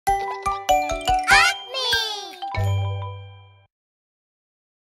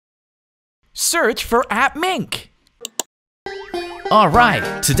Search for appMink.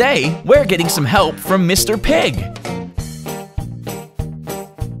 Alright, today we're getting some help from Mr. Pig.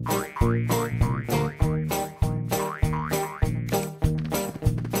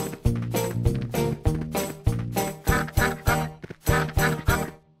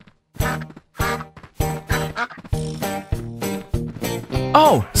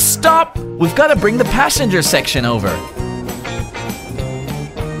 Oh, stop! We've got to bring the passenger section over.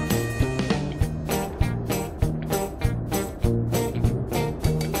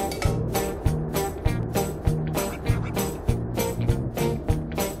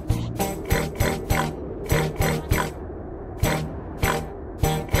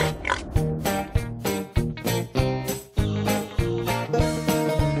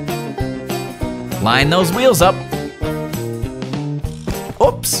 Line those wheels up.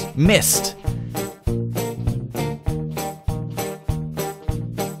 Oops, missed.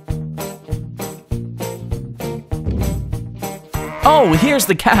 Oh, here's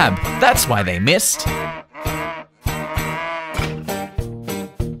the cab. That's why they missed.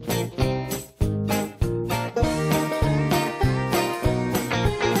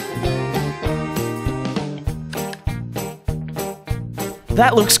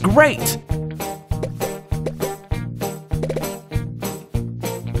 That looks great.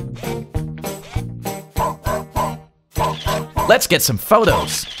 Let's get some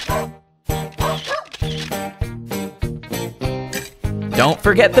photos. Don't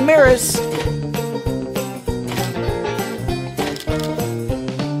forget the mirrors.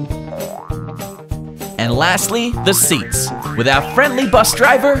 And lastly, the seats with our friendly bus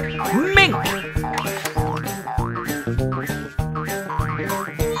driver, Mink.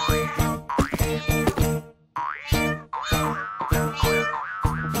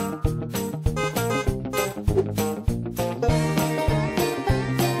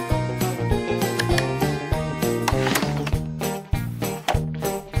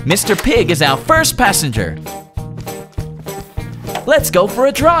 Mr. Pig is our first passenger. Let's go for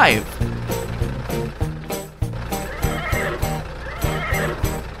a drive.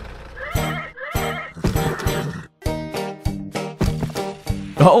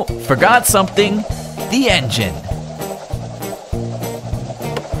 Oh, forgot something. The engine.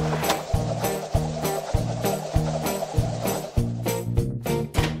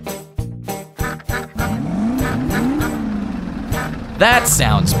 That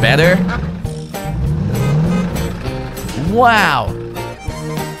sounds better. Wow.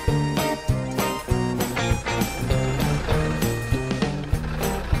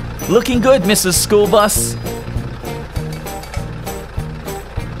 Looking good, Mrs. School Bus.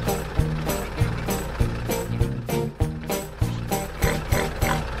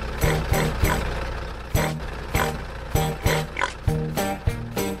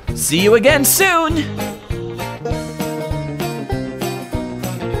 See you again soon.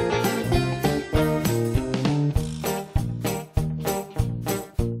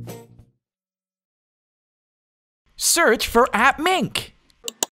 Search for appMink.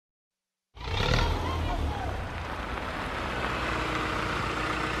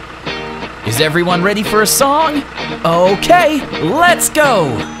 Is everyone ready for a song? Okay, let's go!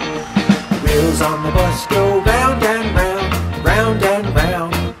 Wheels on the bus go round and round, round and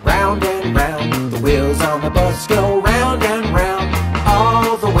round, round and round. The wheels on the bus go round and round,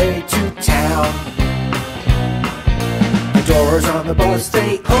 all the way to town. The doors on the bus,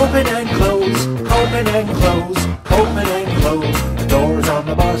 they open and close, open and close, open and close. The doors on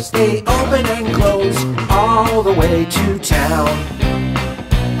the bus, they open and close, all the way to town.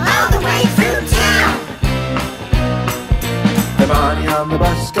 All the way through town. The money on the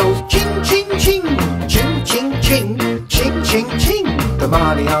bus goes ching, ching, ching, ching, ching, ching, ching, ching, ching. The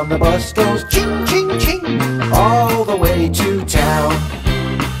money on the bus goes ching, ching, ching, all the way to town.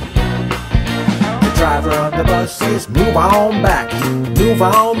 The driver on the bus says, move on back, move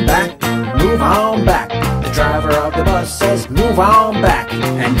on back, move on back. The driver of the bus says, move on back,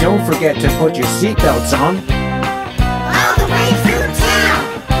 and don't forget to put your seatbelts on. All the way through town.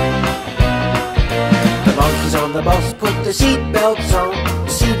 The monkeys on the bus put the seatbelts on,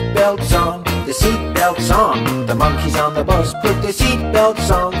 the seatbelts on, the seatbelts on. The monkeys on the bus put the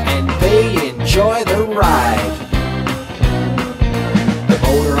seatbelts on, and they enjoy the ride. The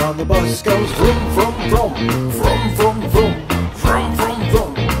motor on the bus goes vroom, vroom, vroom, vroom, vroom, vroom, vroom, vroom,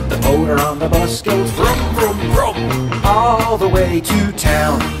 vroom. The motor on the bus goes vroom, vroom, vroom, all the way to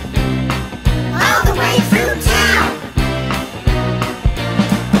town. All the way through town.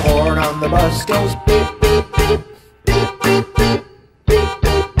 The horn on the bus goes beep, beep, beep, beep, beep, beep, beep,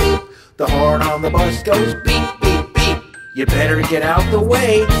 beep, beep. The horn on the bus goes beep, beep, beep. You better get out the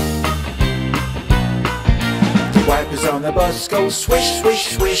way. wipers on the bus go swish,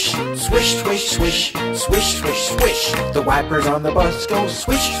 swish, swish, swish, swish, swish, swish, swish, swish. The wipers on the bus go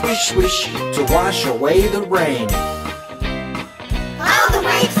swish, swish, swish to wash away the rain. All the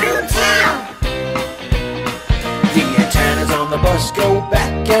way through town. The antennas on the bus go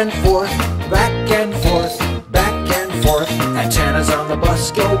back and forth, back and forth, back and forth. Antennas on the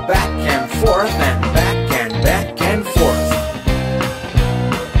bus go back and forth and back and back and forth.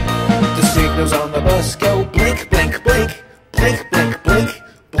 The signals on the bus go blink, blink, blink, blink, blink, blink,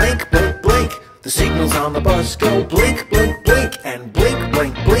 blink, blink, blink. The signals on the bus go blink, blink, blink, and blink,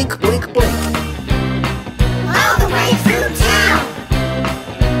 blink, blink, blink, blink. All the way through town.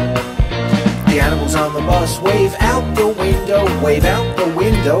 The animals on the bus wave out the window, wave out the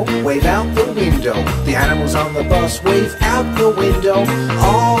window, wave out the window. The animals on the bus wave out the window,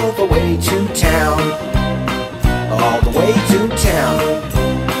 all the way to town. All the way to town.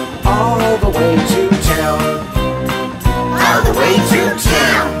 All the way to town. All the way to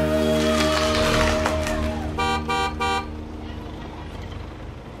town.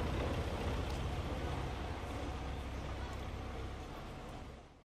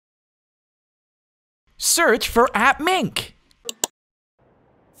 Search for appMink.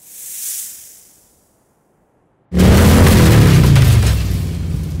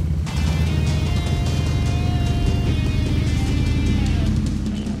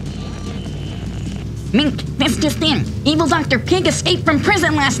 Mink, this just in. Evil Dr. Pig escaped from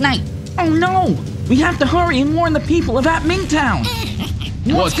prison last night. Oh no! We have to hurry and warn the people of appMink Town.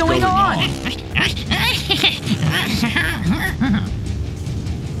 What's going on?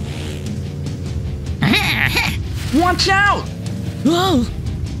 Watch out! Whoa!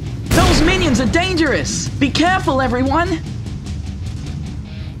 Those minions are dangerous! Be careful, everyone!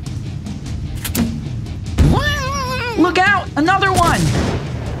 Look out! Another one!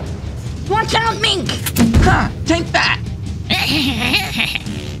 Watch out, Mink! Ha! Take that!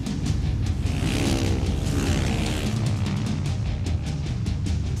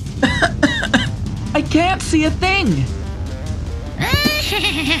 I can't see a thing!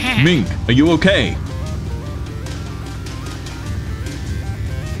 Mink, are you okay?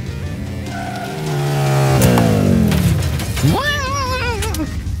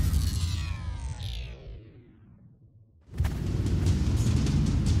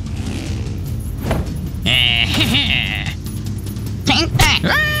 Take that!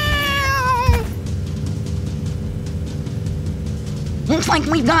 Looks like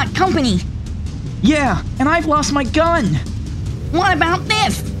we've got company. Yeah, and I've lost my gun! What about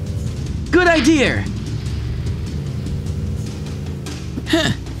this? Good idea!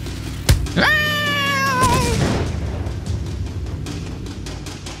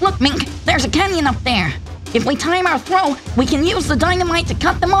 Look, Mink, there's a canyon up there. If we time our throw, we can use the dynamite to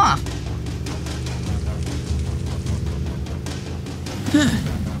cut them off.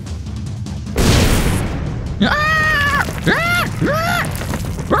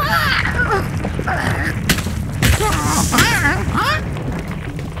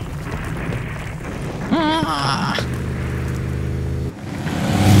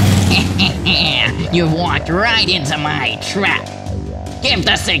 You walked right into my trap. Give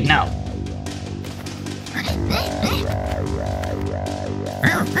the signal.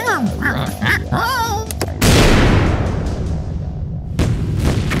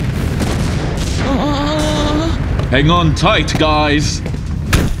 Hang on tight, guys.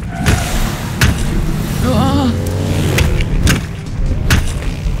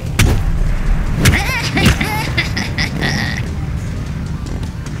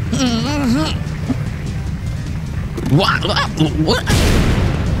 What?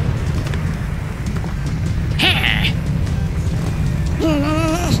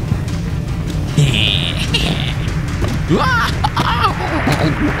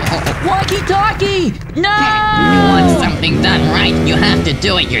 Walkie Talkie! No! You want something done right, you have to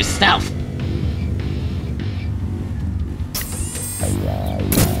do it yourself.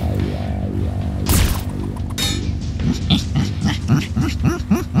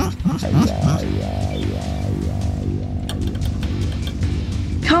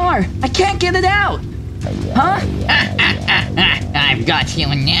 Car! I can't get it out! Huh? I've got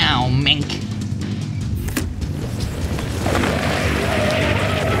you now, Mink.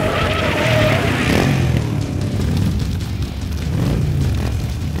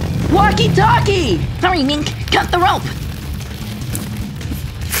 Walkie Talkie! Hurry, Mink, cut the rope.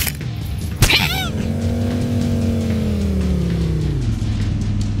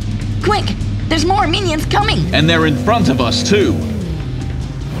 Quick, there's more minions coming. And they're in front of us, too.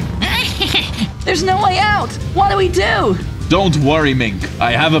 There's no way out! What do we do? Don't worry, Mink.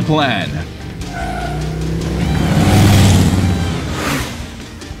 I have a plan.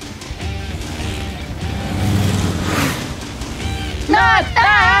 Not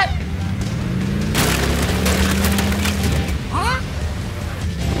that!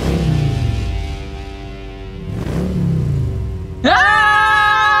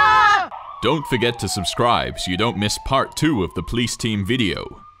 Ah! Don't forget to subscribe so you don't miss part 2 of the police team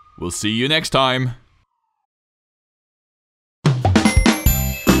video. We'll see you next time.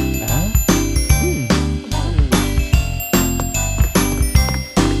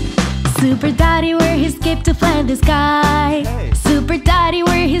 Super Daddy wear his cape to fly in the sky. Super Daddy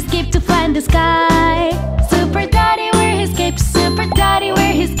wear his cape to fly in the sky. Super Daddy wear his cape. Super Daddy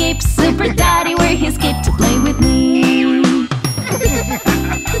wear his cape. Super Daddy wear his cape to play with me.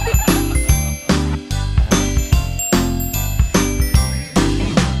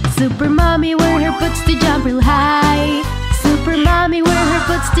 Super Mommy wear her boots to jump real high. Super Mommy wear her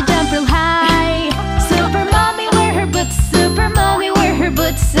boots to jump real high. Super Mommy wear her boots. Super Mommy wear her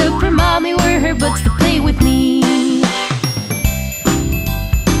boots. Super Mommy wear her boots to play with me.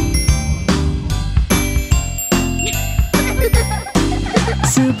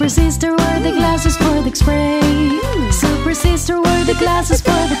 Super Sister wear the glasses for the spray. Super Sister wear the glasses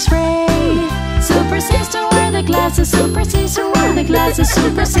for the spray. Super Sister wear the glasses. Super Sister wear the glasses.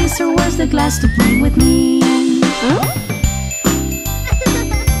 Super Sister wears the glass to play with me.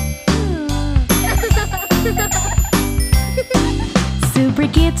 Super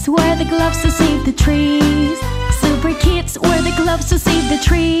Kids wear the gloves to save the trees. Super Kids wear the gloves to save the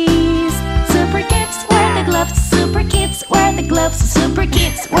trees. Super Kids wear the gloves. Super Kids wear the gloves. Super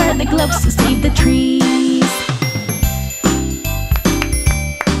Kids wear the gloves to save the trees.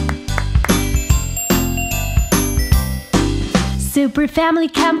 Super Family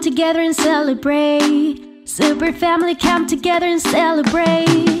come together and celebrate. Super Family come together and celebrate.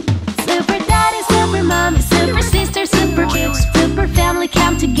 Super Daddy, Super Mommy, Super Sister, Super Kids. Super Family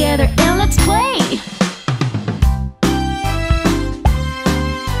come together and let's play.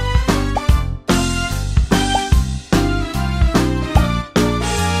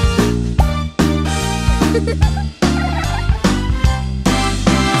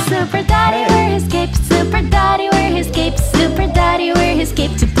 Super Daddy wear his cape. Super Daddy wear his cape. Super Daddy wear his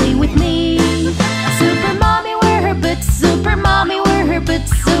cape to play with me. Super Mommy wear her boots. Super Mommy wear her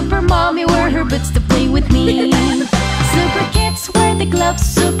boots. Super Mommy wear her boots to play with me. Super Kids wear the gloves.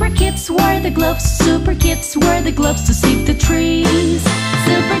 Super Kids wear the gloves. Super Kids wear the gloves to save the trees.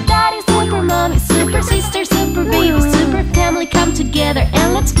 Super Daddy, Super Mommy, Super Sister, Super Baby, Super Family come together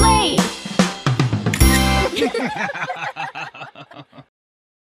and let's play.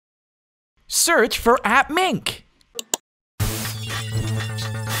 Search for appMink.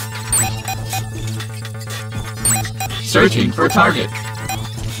 Searching for target.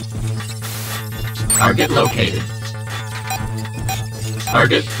 Target located.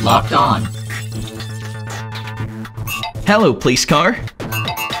 Target locked on. Hello, police car.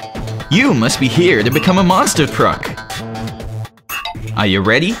 You must be here to become a monster truck. Are you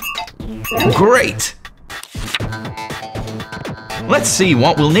ready? Great! Let's see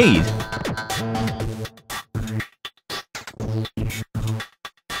what we'll need.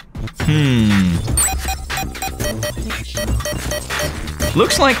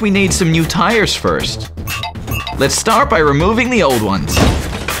 Looks like we need some new tires first. Let's start by removing the old ones.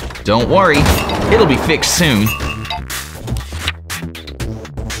 Don't worry, it'll be fixed soon.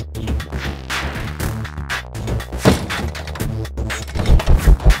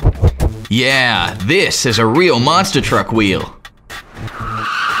 Yeah, this is a real monster truck wheel.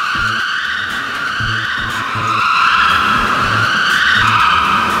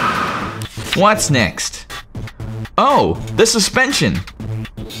 What's next? Oh, the suspension.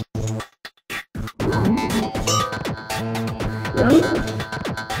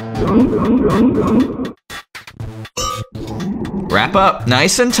 Wrap up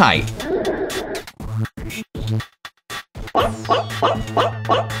nice and tight.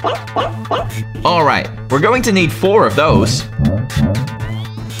 All right, we're going to need 4 of those.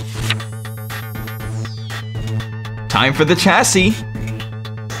 Time for the chassis.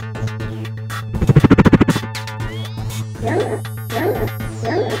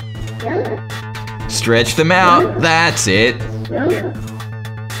 Stretch them out, that's it.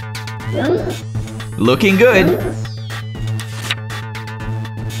 Looking good.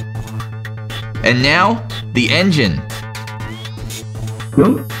 And now, the engine.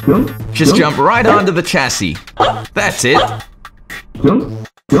 Just jump right onto the chassis. That's it.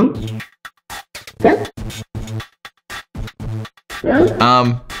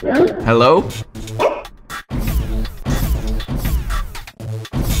 Hello?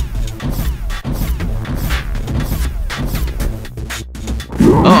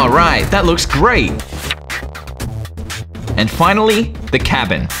 All right, that looks great. And finally, the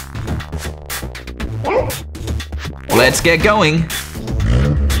cabin. Let's get going.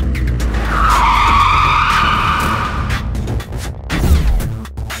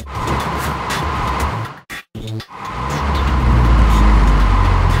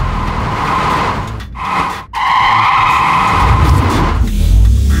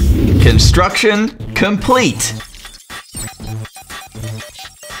 Construction complete.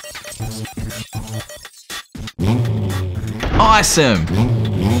 Awesome.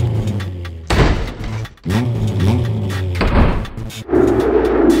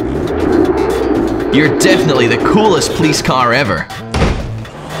 You're definitely the coolest police car ever.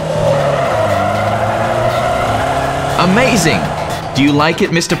 Amazing! Do you like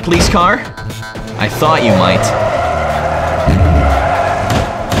it, Mr. Police Car? I thought you might.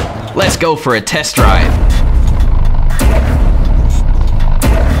 Let's go for a test drive.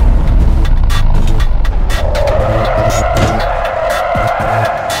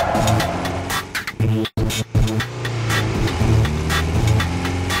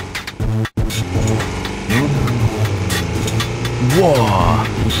 Whoa!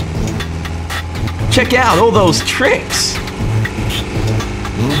 Check out all those tricks!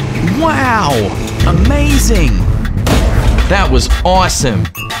 Wow! Amazing! That was awesome!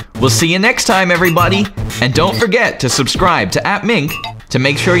 We'll see you next time, everybody! And don't forget to subscribe to appMink to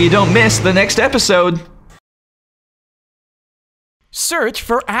make sure you don't miss the next episode! Search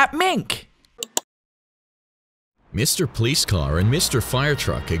for appMink. Mr. Police Car and Mr. Fire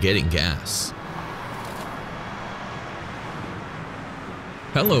Truck are getting gas.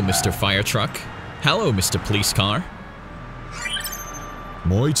 Hello, Mr. Fire Truck. Hello, Mr. Police Car.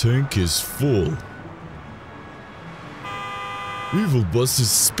 My tank is full. Evil Bus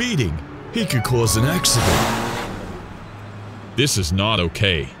is speeding. He could cause an accident. This is not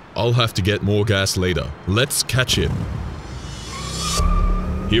okay. I'll have to get more gas later. Let's catch him.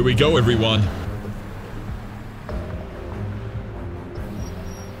 Here we go, everyone.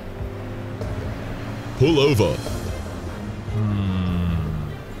 Pull over.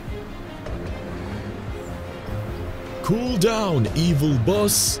 Cool down, Evil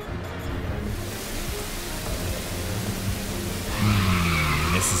Bus.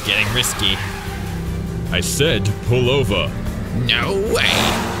 This is getting risky. I said pull over. No way!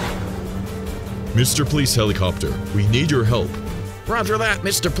 Mr. Police Helicopter, we need your help. Roger that,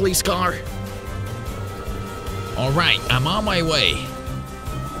 Mr. Police Car. Alright, I'm on my way.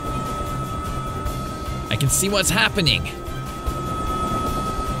 I can see what's happening.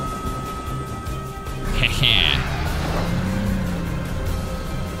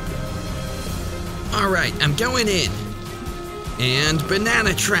 Alright, I'm going in. And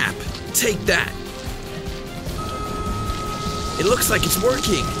banana trap. Take that. It looks like it's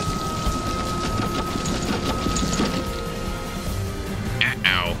working.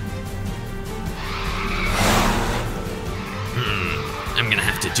 Uh-oh. I'm gonna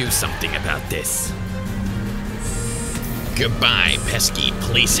have to do something about this. Goodbye, pesky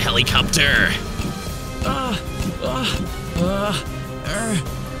police helicopter.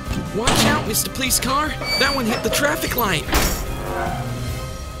 Watch out, Mr. Police Car. That one hit the traffic light.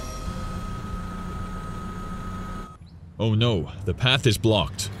 Oh no, the path is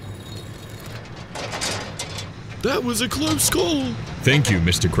blocked. That was a close call. Thank you,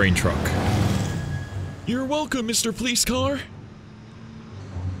 Mr. Crane Truck. You're welcome, Mr. Police Car.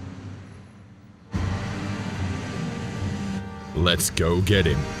 Let's go get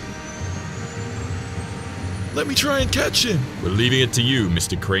him. Let me try and catch him. We're leaving it to you,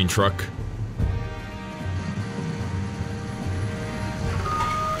 Mr. Crane Truck.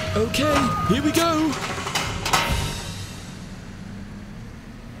 Okay, here we go.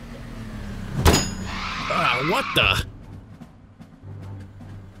 What the?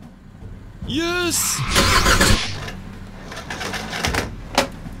 Yes!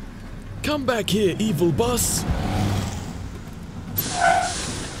 Come back here, Evil Bus.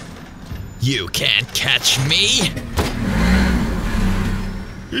 You can't catch me!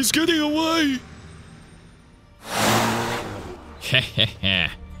 He's getting away! Heh.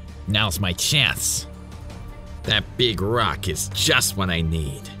 Now's my chance. That big rock is just what I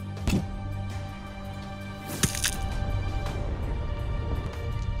need.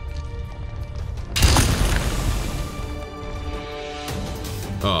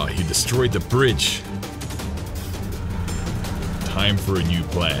 Ah, he destroyed the bridge. Time for a new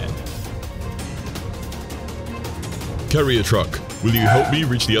plan. Carrier truck, will you help me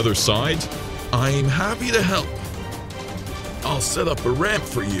reach the other side? I'm happy to help. I'll set up a ramp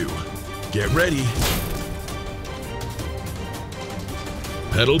for you. Get ready.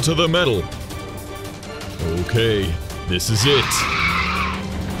 Pedal to the metal. Okay, This is it.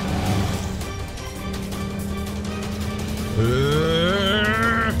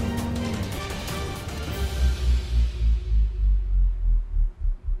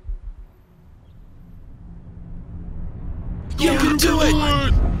 You can do it!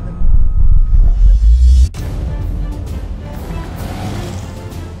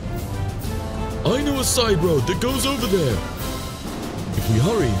 I know a side road that goes over there. If we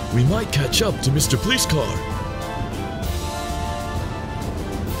hurry, we might catch up to Mr. Police Car.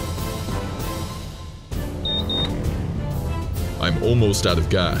 I'm almost out of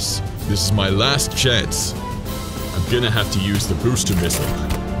gas. This is my last chance. I'm gonna have to use the booster missile.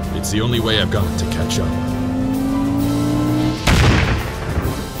 It's the only way I've got to catch up.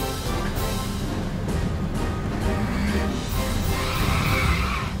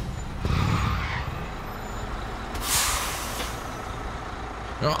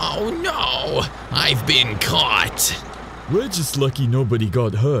 Oh no! I've been caught! We're just lucky nobody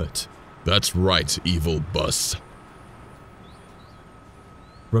got hurt. That's right, evil bus.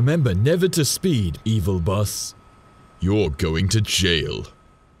 Remember never to speed, evil bus. You're going to jail.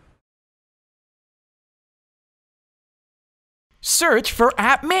 Search for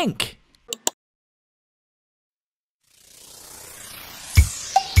appMink.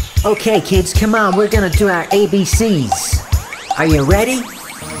 Okay, kids, come on. We're gonna do our ABCs. Are you ready?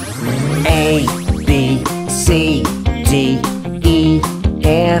 A, B, C, D, E,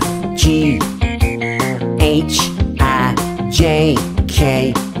 F, G, H, I, J,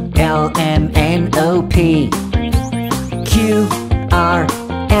 K, L, M, N, O, P, Q, R,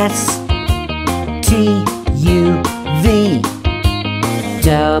 S, T, U, V,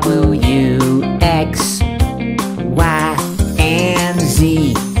 W, X, Y, and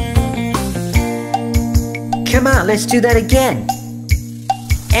Z. Come on, let's do that again.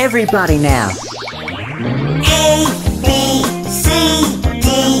 Everybody now. A, B, C,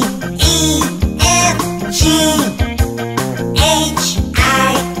 D, E, F, G, H,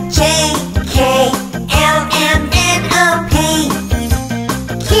 I, J, K, L, M, N, O, P,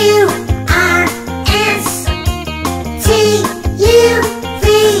 Q, R, S, T, U, V,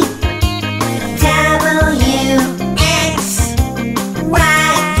 W, X, Y,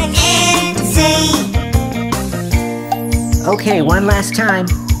 and Z. Okay, one last time.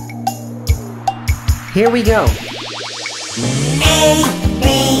 Here we go. A, B,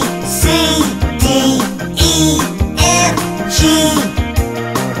 C, D, E, F, G,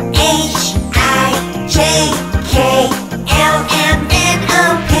 H, I, J, K, L, M, N, O,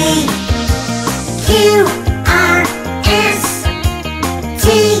 P, Q, R, S, T,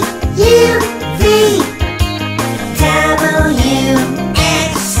 U, V, W,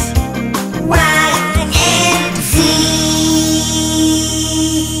 X, Y, and Z.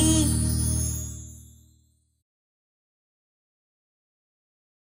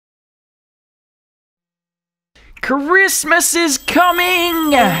 Christmas is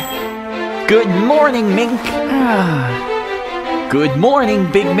coming! Good morning, Mink. Good morning,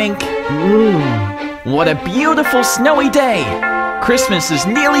 Big Mink. What a beautiful snowy day. Christmas is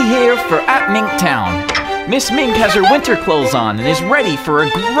nearly here for appMink Town. Miss Mink has her winter clothes on and is ready for a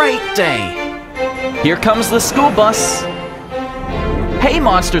great day. Here comes the school bus. Hey,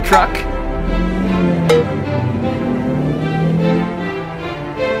 monster truck.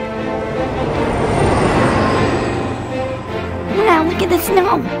 Wow, look at the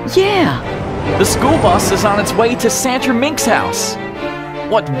snow. Yeah, the school bus is on its way to Santa Mink's house.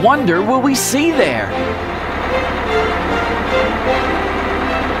 What wonder will we see there?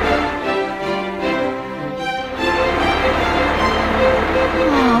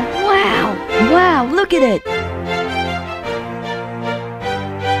 Oh, wow. Wow, look at it.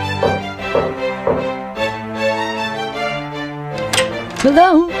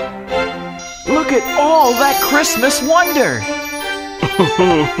 Hello? Look at all that Christmas wonder.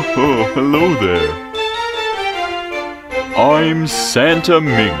 Hello there. I'm Santa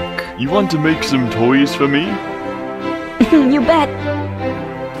Mink. You want to make some toys for me? You bet.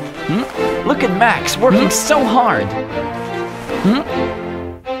 Look at Max working so hard.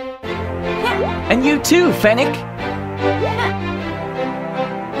 And you too, Fennec.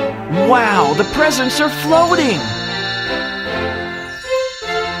 Wow, the presents are floating.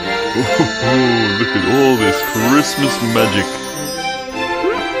 Oh, look at all this Christmas magic.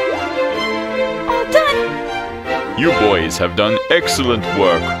 All done. You boys have done excellent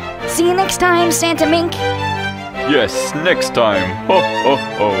work. See you next time, Santa Mink. Yes, next time. Ho, ho,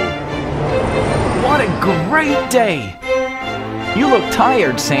 ho. What a great day. You look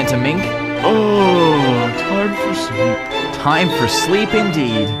tired, Santa Mink. Oh, time for sleep. Time for sleep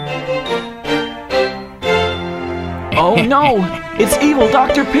indeed. Oh no, it's evil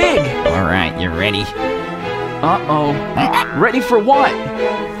Dr. Pig. All right, you ready? Uh-oh. Ready for what?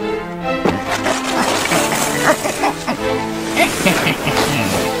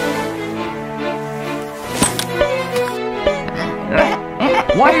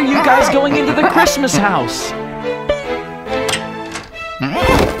 Why are you guys going into the Christmas house?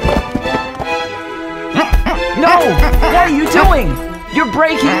 No! What are you doing? You're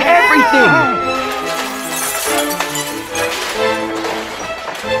breaking everything!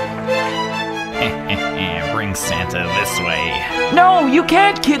 Bring Santa this way. No, you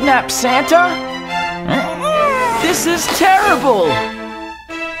can't kidnap Santa! This is terrible!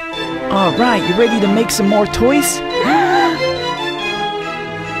 Alright, you ready to make some more toys?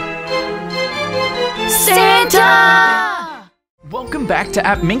 Santa! Welcome back to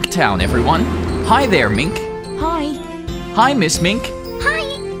appMink Town, everyone. Hi there, Mink. Hi. Hi, Miss Mink. Hi.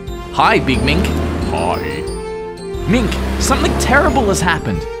 Hi, Big Mink. Hi. Mink, something terrible has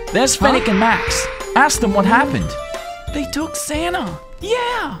happened. There's Fennec and Max. Ask them what happened. They took Santa.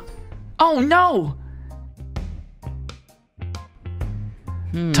 Yeah. Oh no.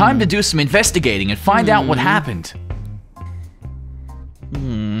 Time to do some investigating and find out what happened.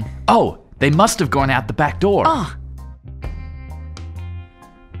 Oh, they must have gone out the back door. Oh.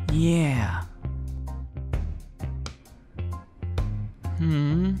 Yeah.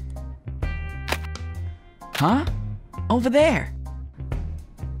 Huh? Over there.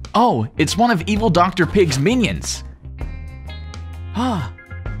 Oh, it's one of evil Dr. Pig's minions. Huh.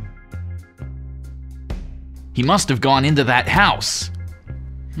 He must have gone into that house.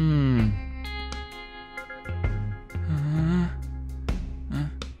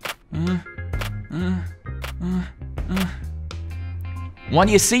 What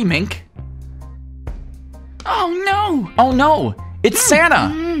do you see, Mink? Oh no! Oh no! It's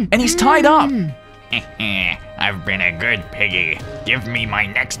Santa! And he's tied up! I've been a good piggy. Give me my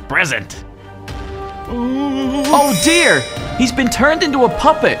next present. Oh dear! He's been turned into a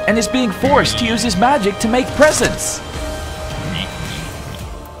puppet and is being forced to use his magic to make presents.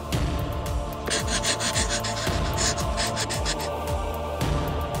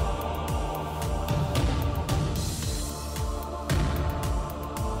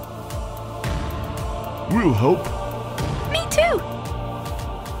 We'll help. Me too.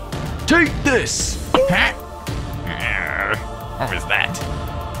 Take this! Huh? What was that?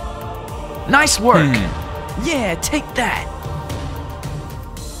 Nice work! Yeah, take that!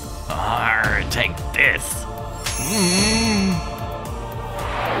 Take this.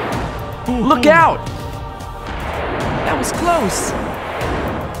 Look out! That was close!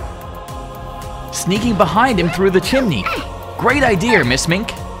 Sneaking behind him through the chimney. Great idea, Miss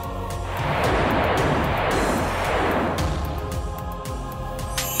Mink.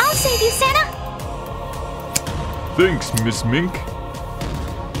 I'll save you, Santa. Thanks, Miss Mink.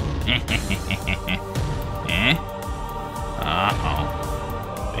 Uh-oh.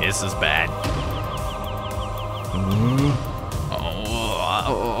 This is bad.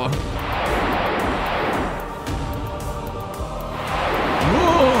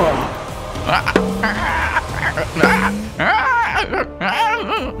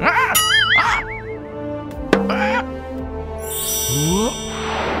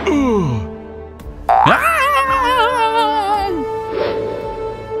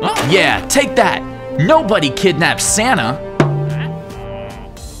 Yeah, take that! Nobody kidnaps Santa!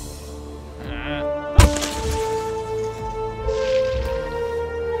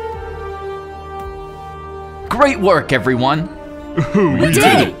 Great work, everyone! We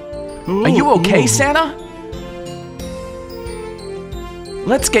did it! Are you okay, Santa?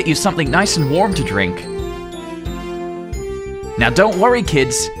 Let's get you something nice and warm to drink. Now don't worry,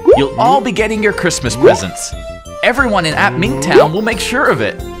 kids. You'll all be getting your Christmas presents. Everyone in appMink Town will make sure of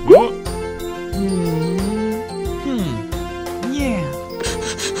it. Yeah.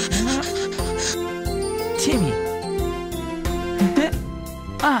 Timmy.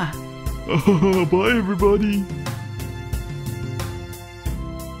 Bye, everybody.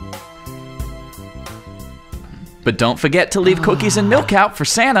 But don't forget to leave cookies and milk out for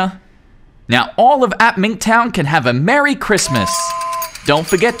Santa. Now all of appMink Town can have a Merry Christmas. Don't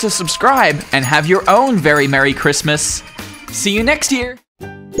forget to subscribe and have your own very Merry Christmas. See you next year.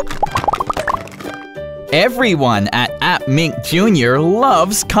 Everyone at appMink Jr.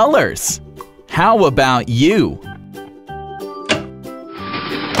 loves colors. How about you?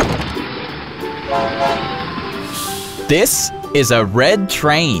 This is a red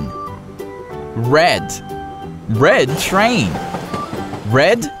train. Red. Red train.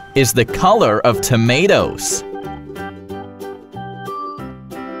 Red is the color of tomatoes.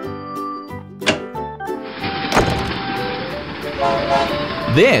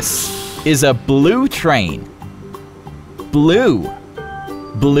 This is a blue train. Blue.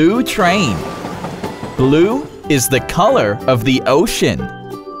 Blue train. Blue is the color of the ocean.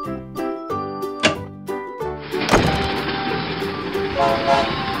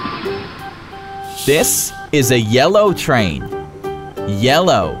 This is a yellow train.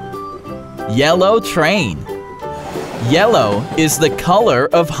 Yellow. Yellow train. Yellow is the color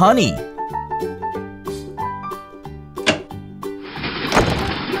of honey.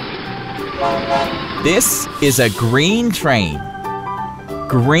 This is a green train.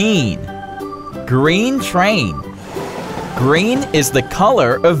 Green. Green train. Green is the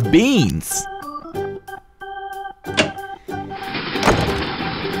color of beans.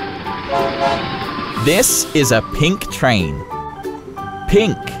 This is a pink train.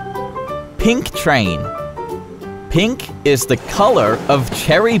 Pink. Pink train. Pink is the color of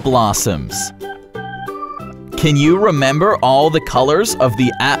cherry blossoms. Can you remember all the colors of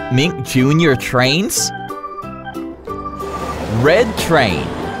the appMink Junior trains? Red train.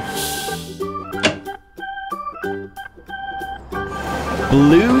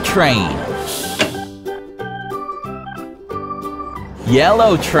 Blue train.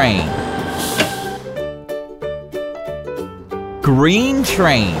 Yellow train. Green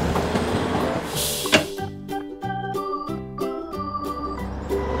train.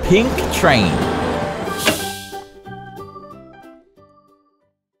 Pink train.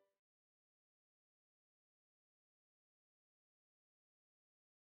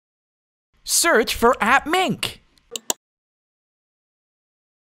 Search for appMink.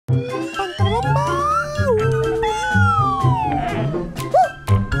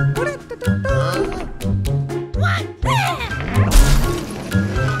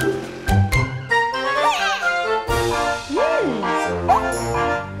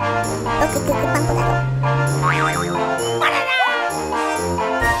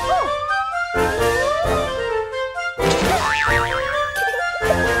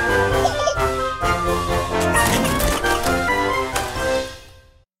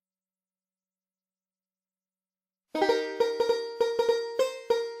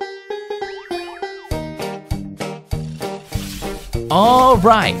 All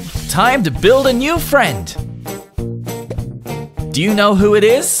right, time to build a new friend. Do you know who it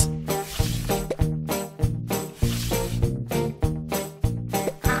is?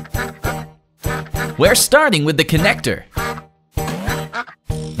 We're starting with the connector.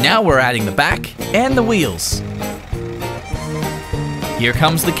 Now we're adding the back and the wheels. Here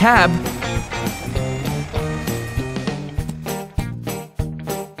comes the cab.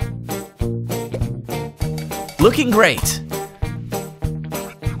 Looking great.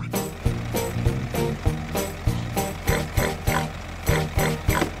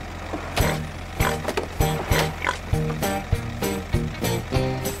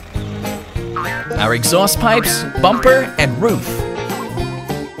 Our exhaust pipes, bumper, and roof.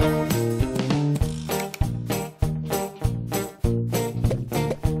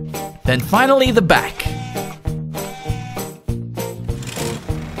 Then finally the back.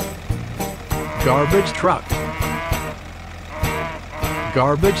 Garbage truck.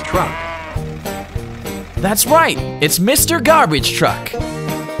 Garbage truck. That's right, it's Mr. Garbage Truck.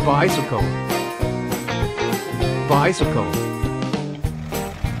 Bicycle. Bicycle.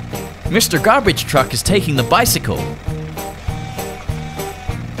 Mr. Garbage Truck is taking the bicycle.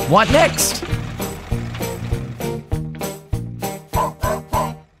 What next?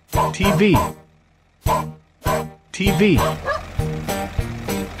 TV. TV.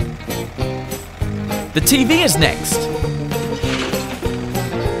 The TV is next.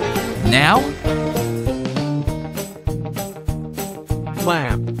 Now?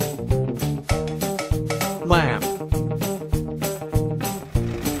 Lamp. Lamp.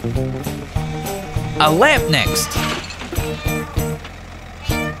 A lamp next.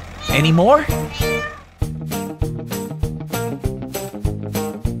 Any more?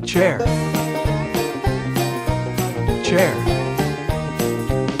 Chair. Chair.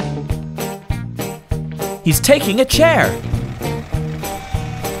 He's taking a chair.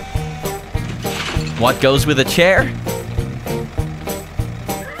 What goes with a chair?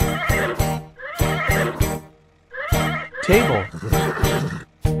 Table.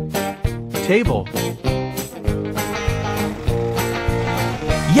 Table.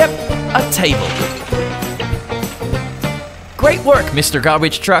 Yep, a table. Great work, Mr.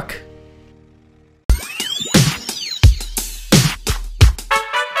 Garbage Truck.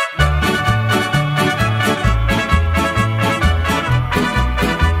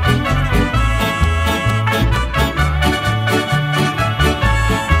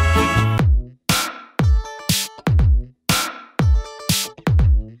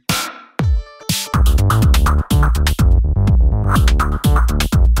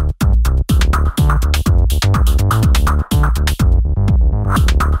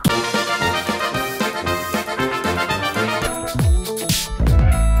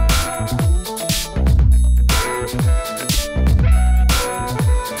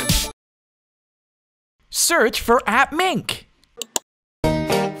 search for appMink.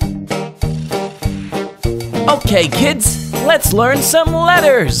 Okay, kids, let's learn some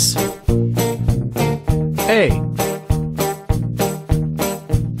letters. A.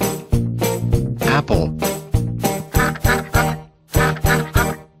 Apple.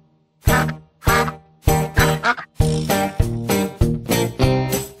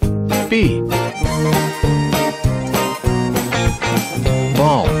 B.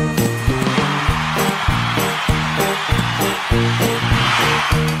 Ball.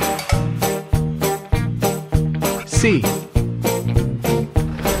 C.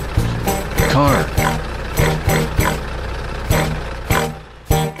 Car.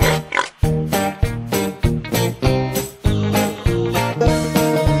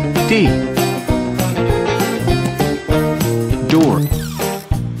 D. Door.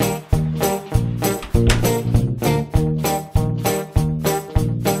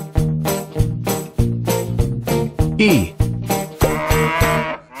 E.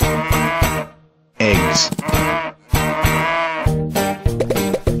 Eggs.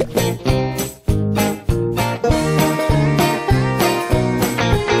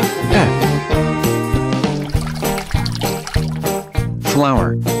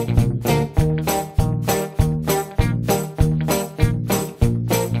 Flower.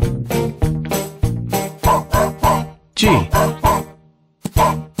 G.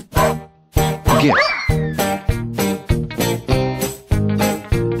 Gift.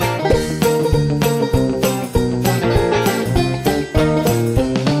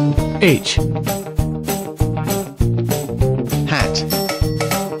 H. Hat.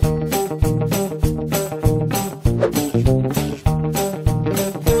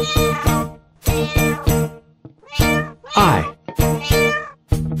 I.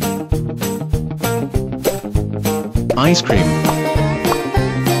 Ice cream.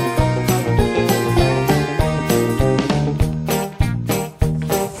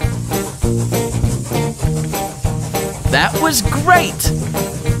 That was great!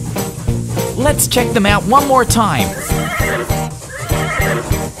 Let's check them out one more time.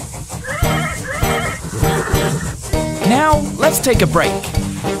 Now, let's take a break.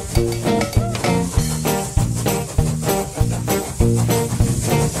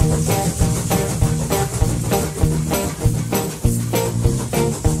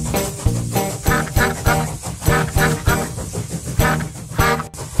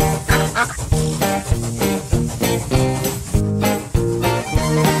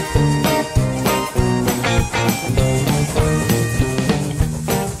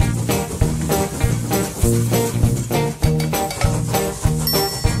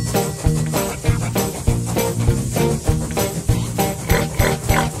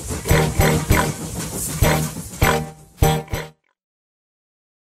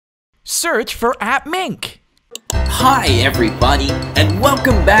 Search for appMink. Hi everybody, and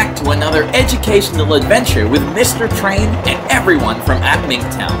welcome back to another educational adventure with Mr. Train and everyone from appMink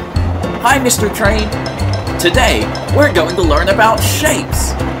Town. Hi Mr. Train. Today, we're going to learn about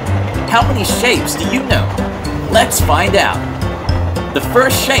shapes. How many shapes do you know? Let's find out. The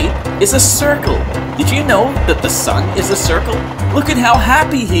first shape is a circle. Did you know that the sun is a circle? Look at how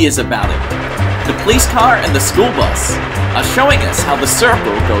happy he is about it. The police car and the school bus are showing us how the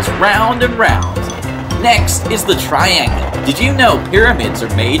circle goes round and round. Next is the triangle. Did you know pyramids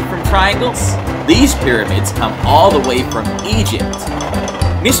are made from triangles? These pyramids come all the way from Egypt.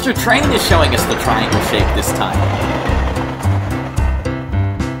 Mr. Train is showing us the triangle shape this time.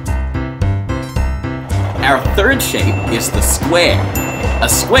 Our third shape is the square. A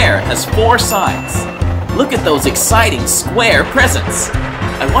square has 4 sides. Look at those exciting square presents.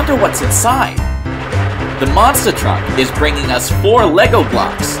 I wonder what's inside. The monster truck is bringing us 4 Lego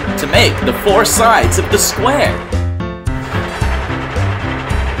blocks to make the 4 sides of the square.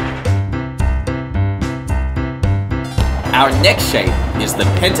 Our next shape is the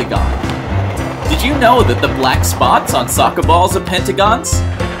pentagon. Did you know that the black spots on soccer balls are pentagons?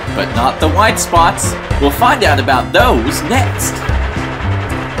 But not the white spots. We'll find out about those next.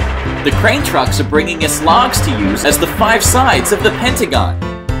 The crane trucks are bringing us logs to use as the 5 sides of the pentagon.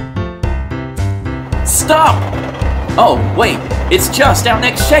 Stop! Oh, wait, it's just our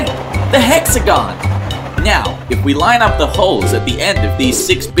next shape, the hexagon. Now, if we line up the holes at the end of these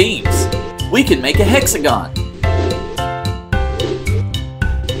 6 beams, we can make a hexagon.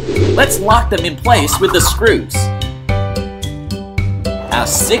 Let's lock them in place with the screws. Our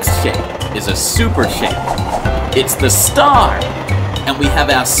 6th shape is a super shape. It's the star. And we have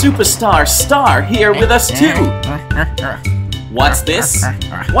our superstar star here with us too. What's this?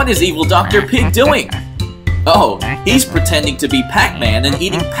 What is Evil Dr. Pig doing? Oh, he's pretending to be Pac-Man and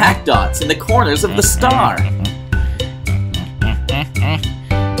eating Pac dots in the corners of the star.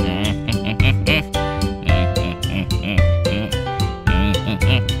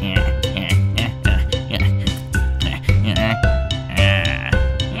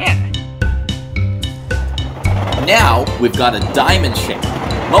 Now, we've got a diamond shape.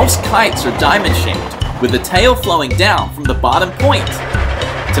 Most kites are diamond shaped, with the tail flowing down from the bottom point.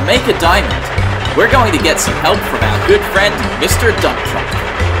 To make a diamond, we're going to get some help from our good friend, Mr. Dump Truck.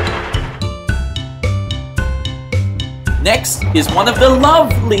 Next is one of the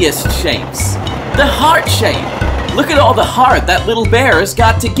loveliest shapes, the heart shape. Look at all the heart that little bear has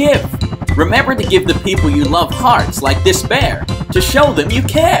got to give. Remember to give the people you love hearts like this bear, to show them you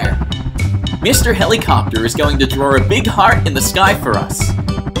care. Mr. Helicopter is going to draw a big heart in the sky for us.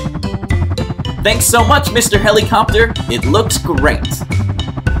 Thanks so much, Mr. Helicopter. It looks great.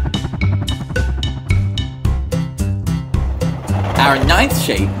 Our 9th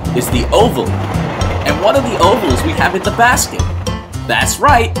shape is the oval. And what are the ovals we have in the basket? That's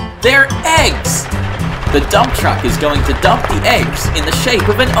right, they're eggs! The dump truck is going to dump the eggs in the shape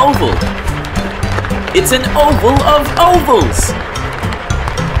of an oval. It's an oval of ovals!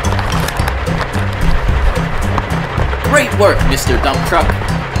 Great work, Mr. Dump Truck!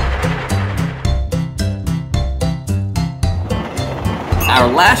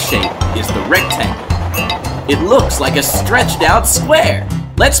 Our last shape is the rectangle. It looks like a stretched out square.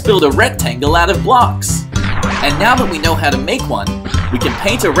 Let's build a rectangle out of blocks. And now that we know how to make one, we can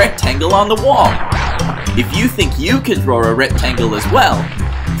paint a rectangle on the wall. If you think you can draw a rectangle as well,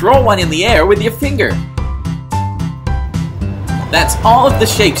 draw one in the air with your finger. That's all of the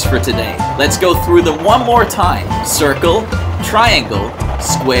shapes for today. Let's go through them one more time. Circle, triangle,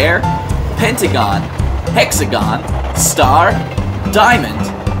 square, pentagon, hexagon, star, diamond,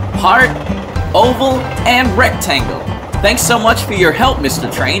 heart, oval, and rectangle. Thanks so much for your help,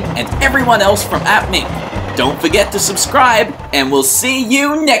 Mr. Train, and everyone else from appMink. Don't forget to subscribe, and we'll see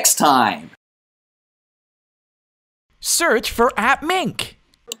you next time! Search for appMink.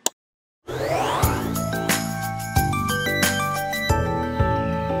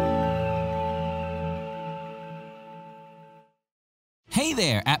 Hey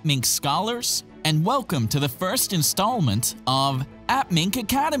there, appMink scholars, and welcome to the first installment of appMink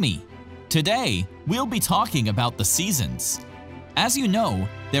Academy. Today, we'll be talking about the seasons. As you know,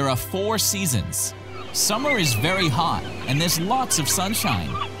 there are 4 seasons. Summer is very hot, and there's lots of sunshine.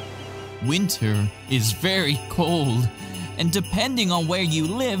 Winter is very cold, and depending on where you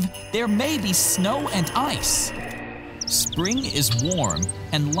live, there may be snow and ice. Spring is warm,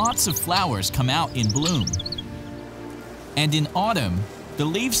 and lots of flowers come out in bloom. And in autumn, the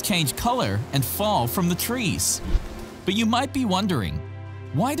leaves change color and fall from the trees. But you might be wondering,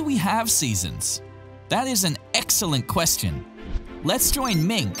 why do we have seasons? That is an excellent question. Let's join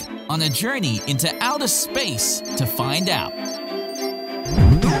Mink on a journey into outer space to find out.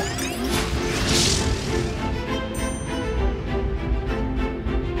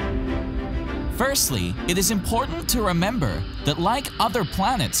 Firstly, it is important to remember that like other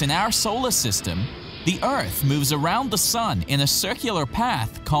planets in our solar system, the Earth moves around the Sun in a circular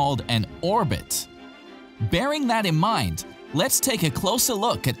path called an orbit. Bearing that in mind, let's take a closer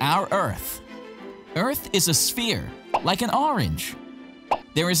look at our Earth. Earth is a sphere, like an orange.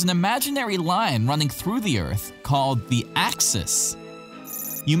 There is an imaginary line running through the Earth called the axis.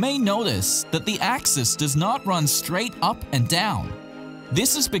 You may notice that the axis does not run straight up and down.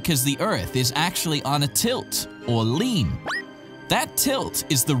 This is because the Earth is actually on a tilt, or lean. That tilt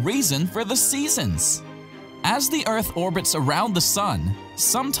is the reason for the seasons. As the Earth orbits around the Sun,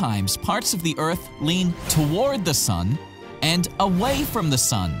 sometimes parts of the Earth lean toward the Sun and away from the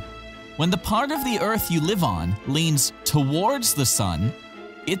Sun. When the part of the Earth you live on leans towards the Sun,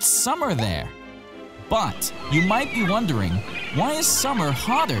 it's summer there. But you might be wondering, why is summer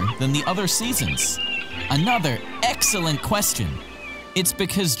hotter than the other seasons? Another excellent question. It's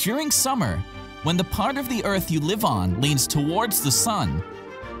because during summer, when the part of the Earth you live on leans towards the Sun,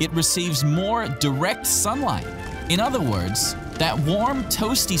 it receives more direct sunlight. In other words, that warm,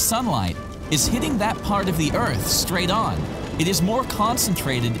 toasty sunlight is hitting that part of the Earth straight on. It is more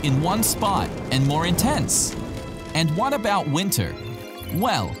concentrated in one spot and more intense. And what about winter?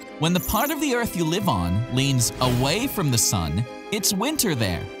 Well, when the part of the Earth you live on leans away from the Sun, it's winter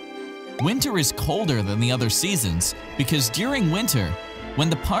there. Winter is colder than the other seasons because during winter, when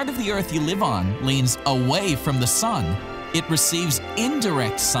the part of the Earth you live on leans away from the Sun, it receives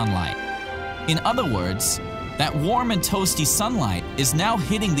indirect sunlight. In other words, that warm and toasty sunlight is now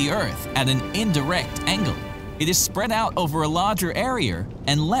hitting the Earth at an indirect angle. It is spread out over a larger area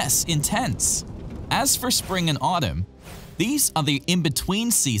and less intense. As for spring and autumn, these are the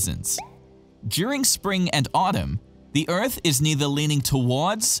in-between seasons. During spring and autumn, the Earth is neither leaning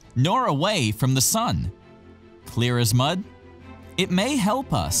towards nor away from the sun. Clear as mud? It may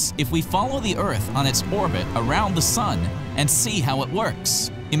help us if we follow the Earth on its orbit around the sun and see how it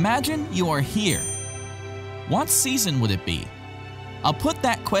works. Imagine you are here. What season would it be? I'll put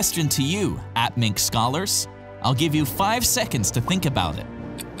that question to you, appMink scholars. I'll give you 5 seconds to think about it.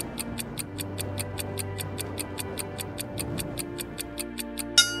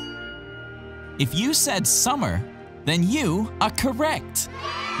 If you said summer, then you are correct.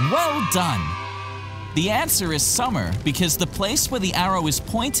 Well done! The answer is summer because the place where the arrow is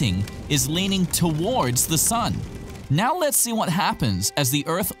pointing is leaning towards the sun. Now let's see what happens as the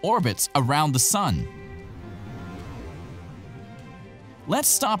Earth orbits around the sun. Let's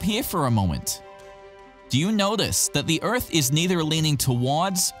stop here for a moment. Do you notice that the Earth is neither leaning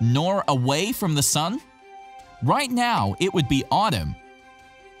towards nor away from the sun? Right now, it would be autumn.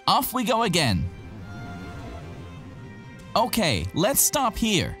 Off we go again. Okay, let's stop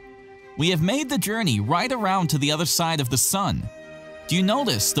here. We have made the journey right around to the other side of the sun. Do you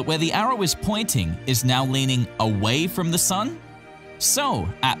notice that where the arrow is pointing is now leaning away from the sun? So,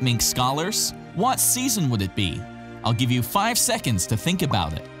 appMink scholars, what season would it be? I'll give you 5 seconds to think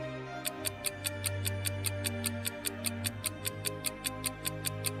about it.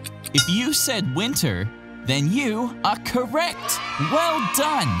 If you said winter, then you are correct. Well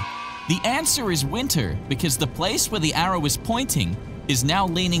done! The answer is winter because the place where the arrow is pointing is now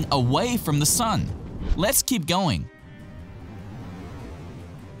leaning away from the sun. Let's keep going.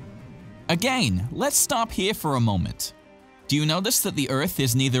 Again, let's stop here for a moment. Do you notice that the Earth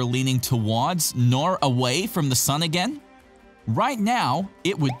is neither leaning towards nor away from the sun again? Right now,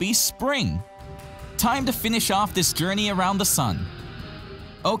 it would be spring. Time to finish off this journey around the sun.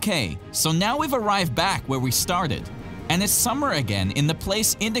 Okay, so now we've arrived back where we started, and it's summer again in the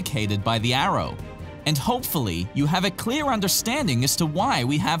place indicated by the arrow. And hopefully, you have a clear understanding as to why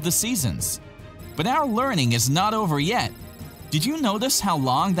we have the seasons. But our learning is not over yet. Did you notice how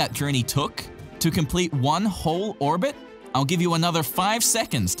long that journey took to complete one whole orbit? I'll give you another 5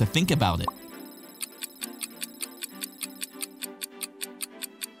 seconds to think about it.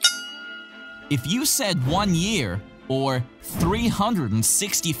 If you said 1 year, or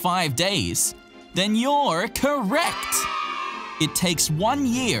 365 days, then you're correct! It takes 1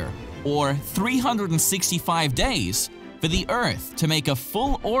 year, or 365 days, for the Earth to make a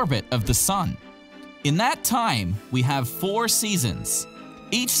full orbit of the Sun. In that time, we have 4 seasons.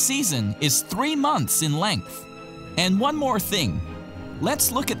 Each season is 3 months in length. And one more thing.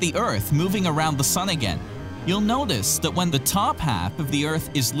 Let's look at the Earth moving around the Sun again. You'll notice that when the top half of the Earth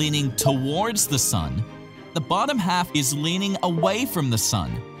is leaning towards the Sun, the bottom half is leaning away from the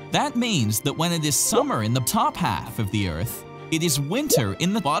Sun. That means that when it is summer in the top half of the Earth, it is winter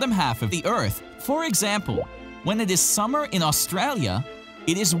in the bottom half of the Earth. For example, when it is summer in Australia,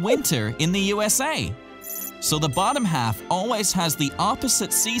 it is winter in the USA. So the bottom half always has the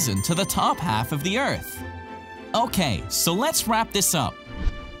opposite season to the top half of the Earth. Okay, so let's wrap this up.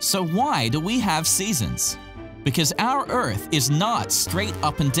 So why do we have seasons? Because our Earth is not straight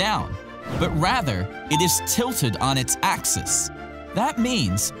up and down, but rather it is tilted on its axis. That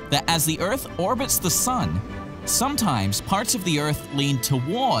means that as the Earth orbits the Sun, sometimes parts of the Earth lean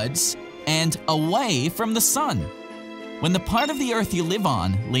towards and away from the Sun. When the part of the Earth you live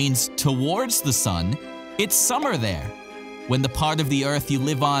on leans towards the Sun, it's summer there. When the part of the Earth you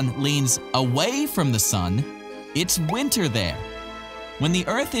live on leans away from the Sun, it's winter there. When the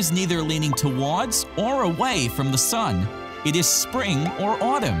Earth is neither leaning towards or away from the Sun, it is spring or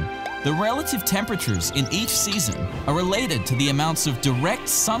autumn. The relative temperatures in each season are related to the amounts of direct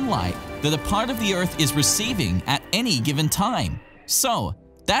sunlight that a part of the Earth is receiving at any given time. So,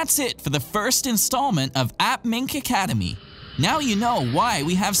 that's it for the first installment of appMink Academy. Now you know why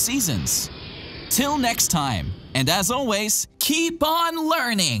we have seasons. Till next time, and as always, keep on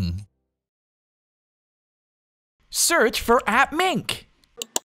learning! Search for appMink.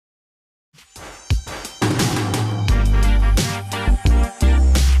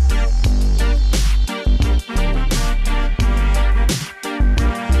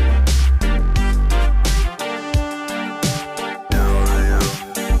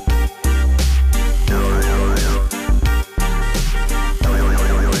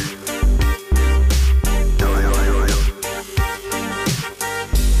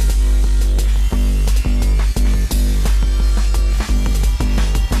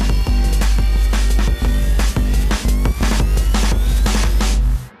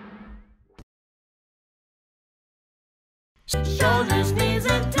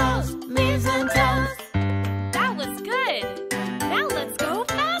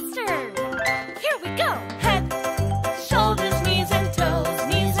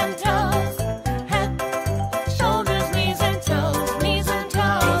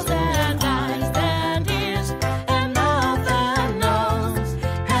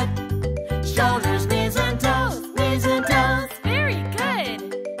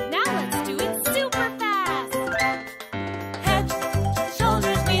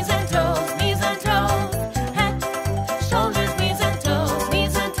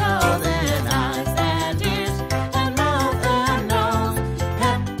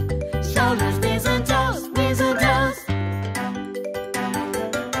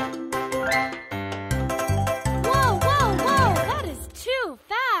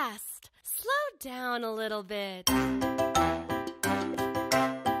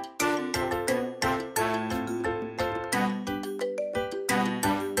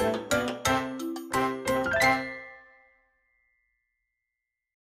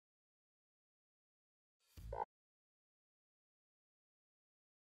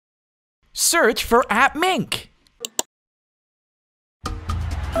 search for appMink.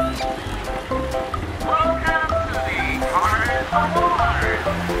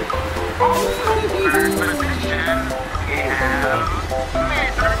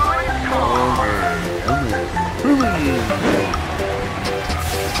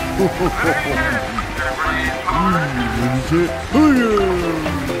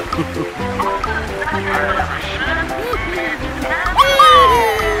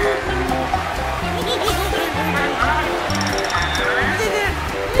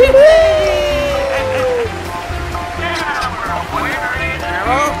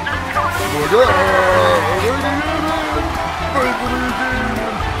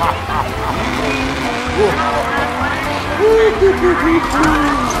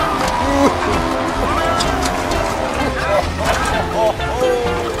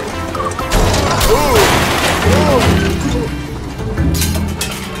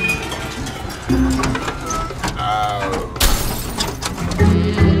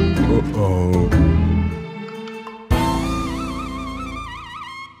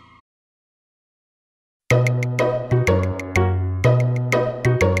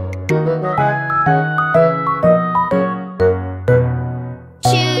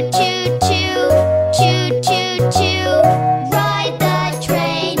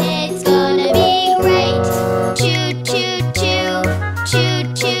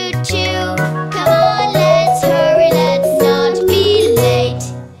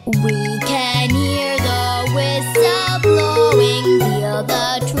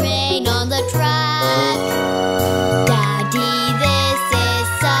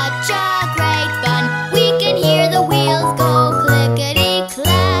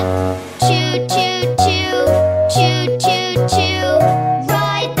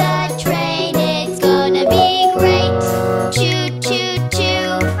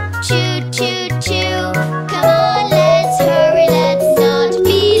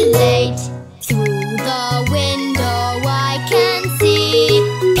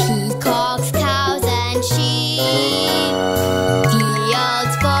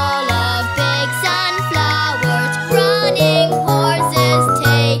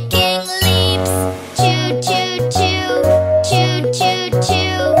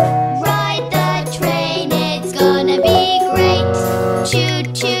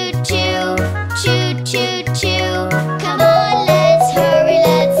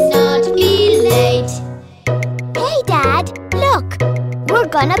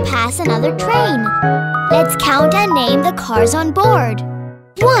 Pass another train. Let's count and name the cars on board.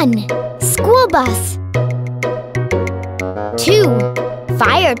 1. School bus. 2.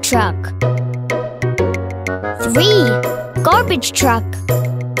 Fire truck. 3. Garbage truck.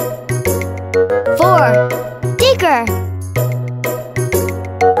 4. Digger.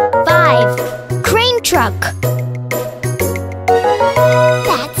 5. Crane truck.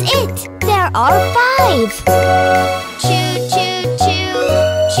 That's it! There are 5!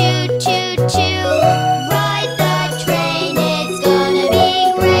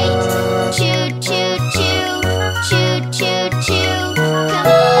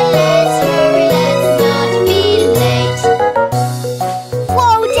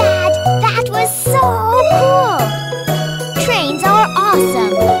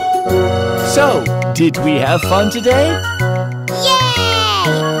 Did we have fun today? Yay!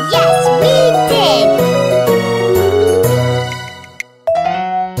 Yes, we did!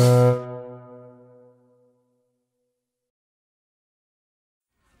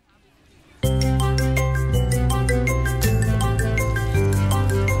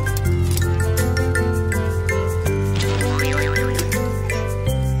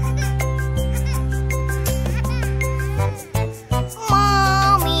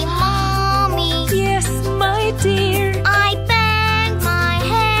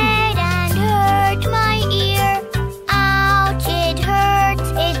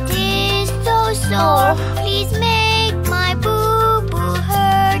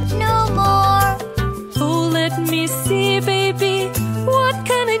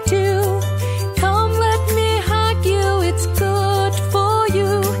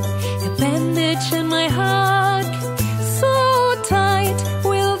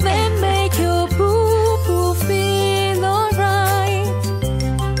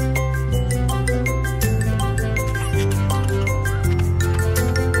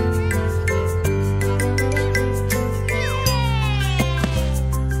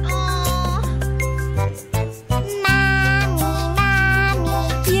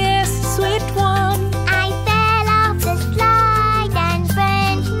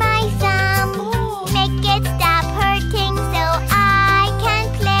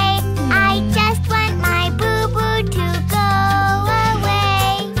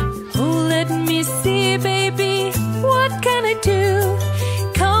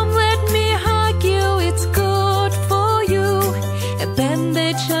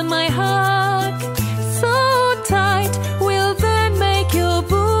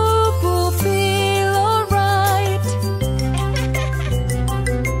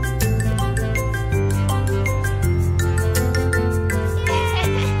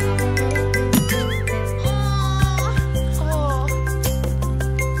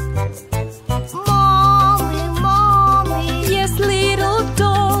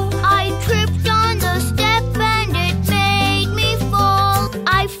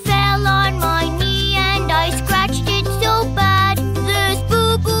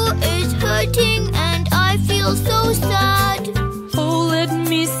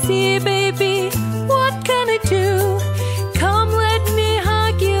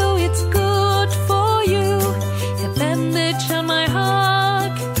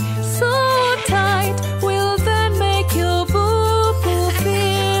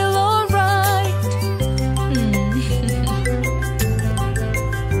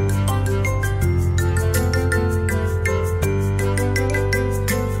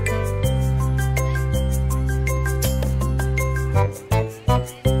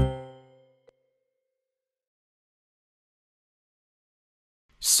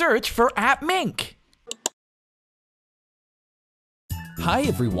 search for appMink. Hi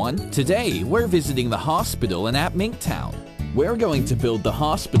everyone, today we're visiting the hospital in appMink Town. We're going to build the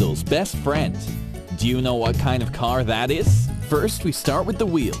hospital's best friend. Do you know what kind of car that is? First we start with the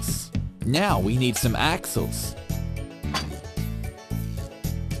wheels. Now we need some axles.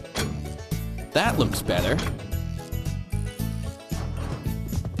 That looks better.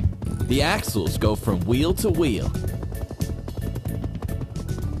 The axles go from wheel to wheel.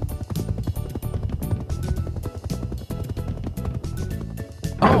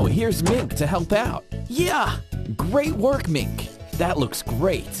 Oh, here's Mink to help out. Yeah! Great work, Mink. That looks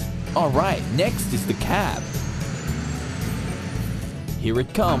great. Alright, next is the cab. Here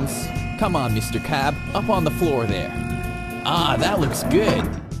it comes. Come on, Mr. Cab, up on the floor there. Ah, that looks good.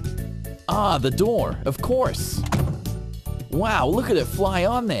 Ah, the door, of course. Wow, look at it fly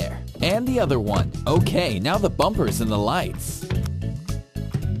on there. And the other one. Okay, now the bumpers and the lights.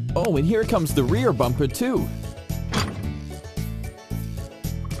 Oh, and here comes the rear bumper too.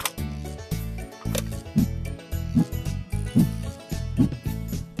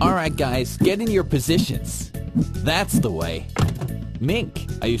 Alright guys, get in your positions. That's the way. Mink,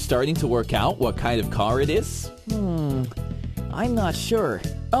 are you starting to work out what kind of car it is? I'm not sure.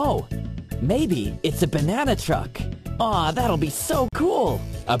 Oh, maybe it's a banana truck. Aw, that'll be so cool.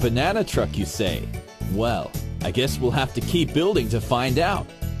 A banana truck, you say? Well, I guess we'll have to keep building to find out.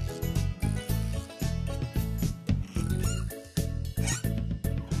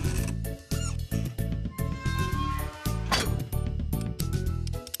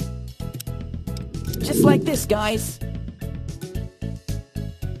 Just like this, guys.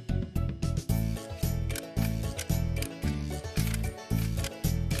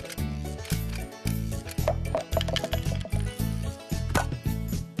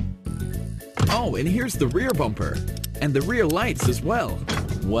 Oh, and here's the rear bumper. And the rear lights as well.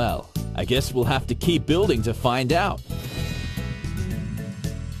 Well, I guess we'll have to keep building to find out.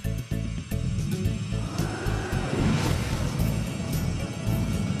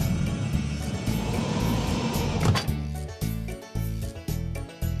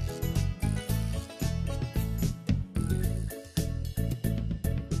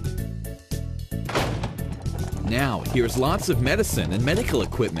 Now, here's lots of medicine and medical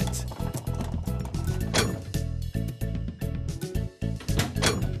equipment.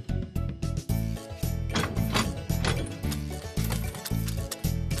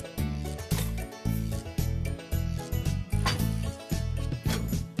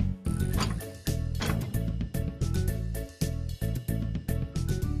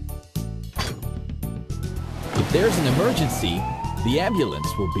 If there's an emergency, the ambulance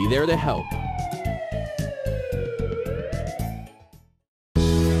will be there to help.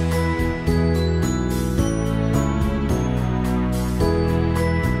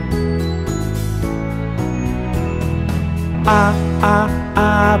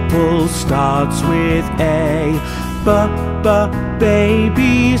 Apple starts with A.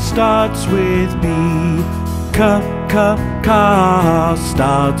 Baby starts with B. Car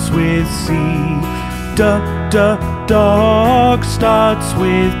starts with C. Dog starts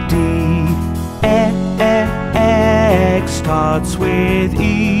with D. Egg starts with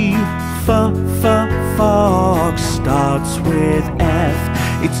E. Fox starts with F.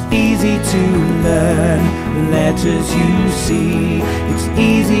 It's easy to learn letters you see. It's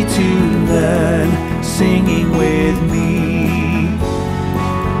easy to learn singing with me.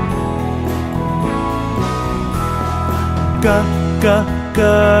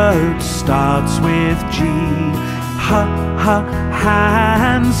 Goat starts with G.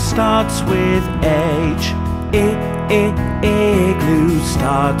 Hand starts with H. Igloo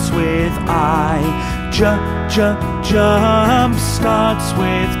starts with I. Jump starts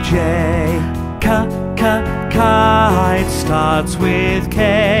with J. Kite starts with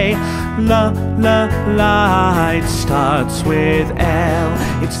K. Light starts with L.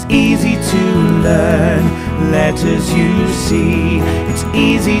 It's easy to learn letters you see. It's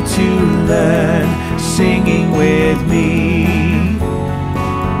easy to learn singing with me.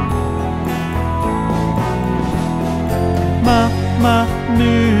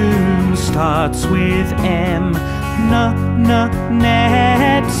 Moon starts with M.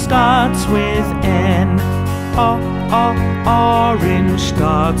 Net starts with N. Orange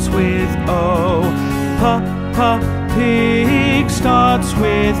starts with O. Pig starts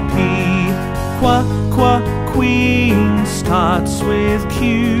with P. Queen starts with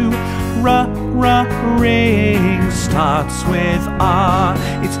Q. Ring starts with R.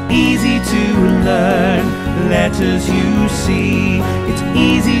 It's easy to learn letters you see. It's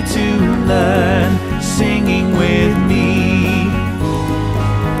easy to learn singing with me.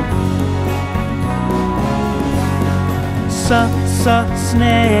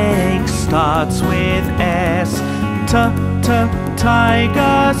 Snake starts with S.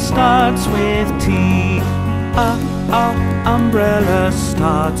 Tiger starts with T. Umbrella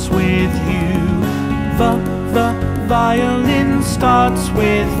starts with U. The violin starts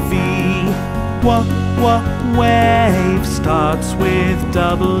with V. Wave starts with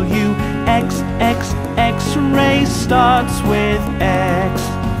W. X-ray starts with X.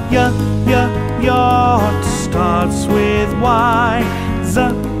 Yacht starts with Y.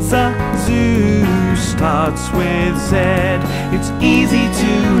 Zoo starts with Z. It's easy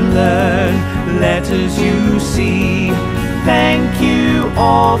to learn letters you see. Thank you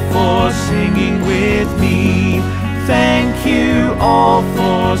all for singing with me. Thank you all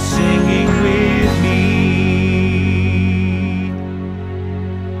for singing with me.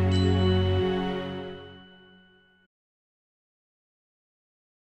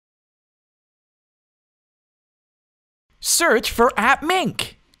 Search for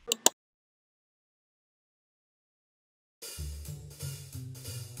appMink.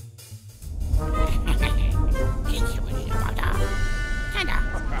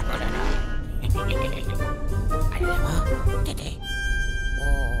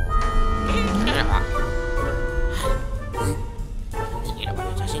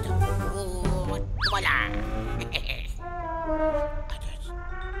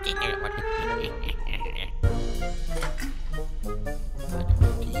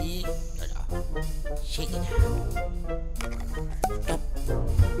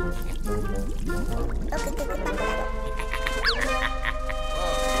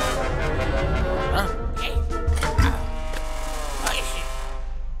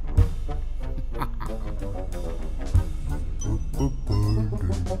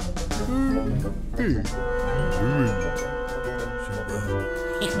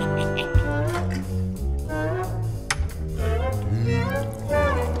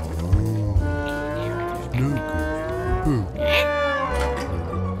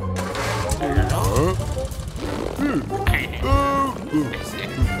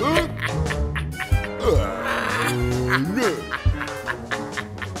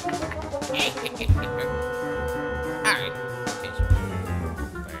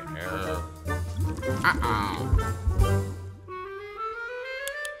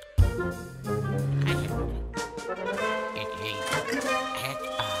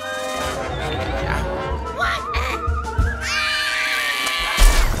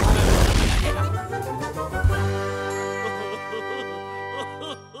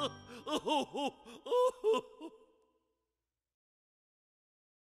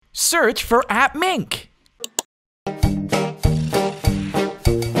 Search for appMink.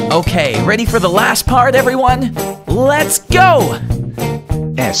 Okay, ready for the last part, everyone? Let's go!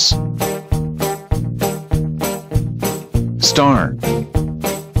 S. Star.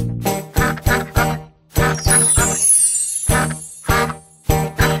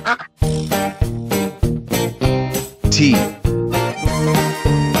 T.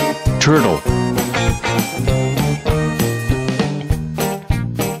 Turtle.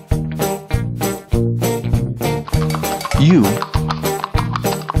 U.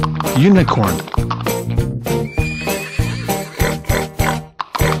 Unicorn.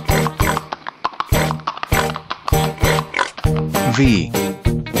 V.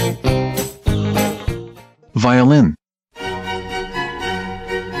 Violin.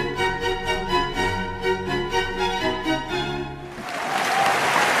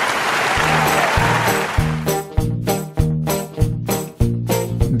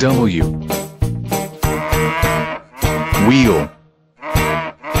 W. Wheel.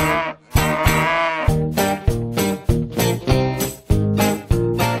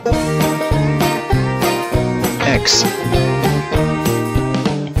 X.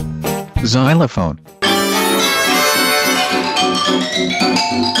 Xylophone.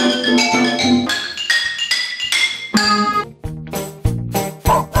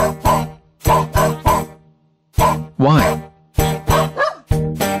 Y.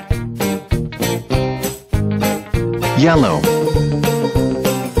 Yellow.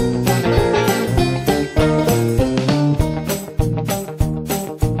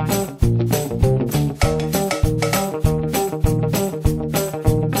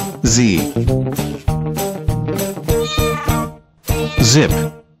 Z. Zip.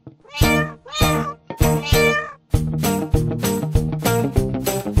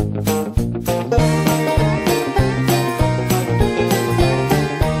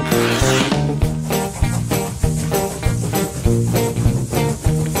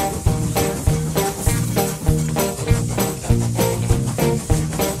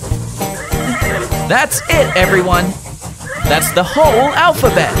 That's it, everyone. That's the whole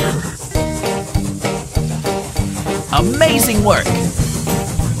alphabet. Amazing work.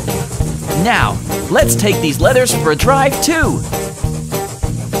 Now, let's take these letters for a drive too.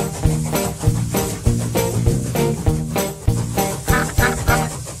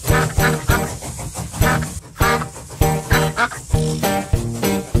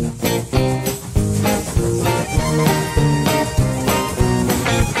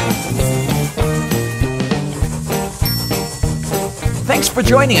 Thanks for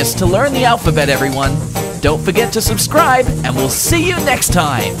joining us to learn the alphabet, everyone. Don't forget to subscribe, and we'll see you next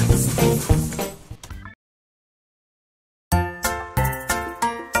time.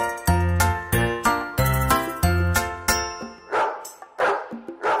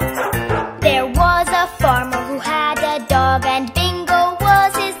 There was a farmer who had a dog, and Bingo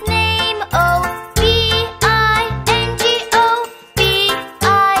was his name. Oh, B-I-N-G-O,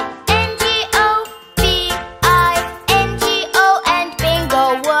 B-I-N-G-O, B-I-N-G-O, and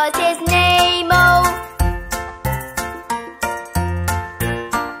Bingo was his name. Oh.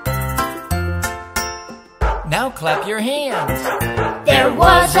 Now clap your hands. There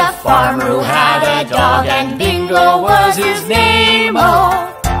was a farmer who had a dog, and Bingo was his name. Oh.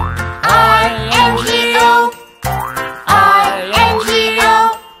 I-N-G-O,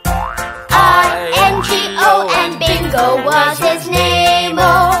 I-N-G-O, I-N-G-O, and Bingo was his name.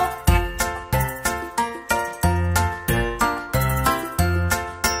 Oh.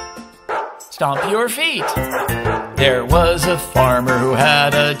 Stomp your feet. There was a farmer who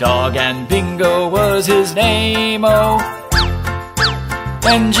had a dog, and Bingo was his name. Oh.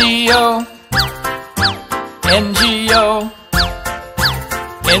 N-G-O, N-G-O,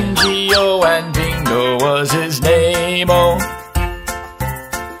 N-G-O, and Bingo was his name. Oh.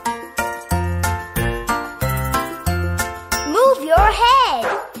 Move your head.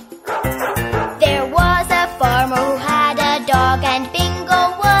 There was a farmer who had a dog, and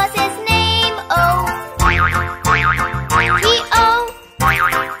Bingo was his name. Oh. G-O,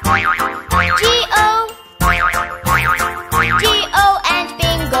 G-O, G-O, and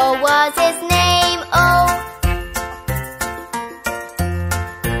Bingo was his name. Oh.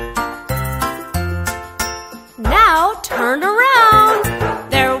 Now turn around.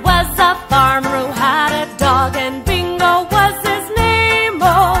 There was a farmer who had a dog, and Bingo was his name.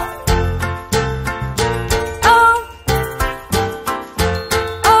 Oh, oh,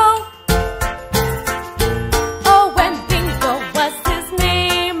 oh, oh, and Bingo was his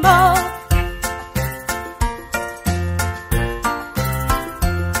name. Oh.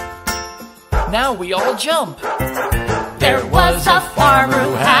 Now we all jump. There was a farmer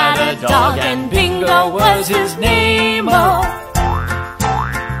who had a dog, and Bingo was his name. Oh.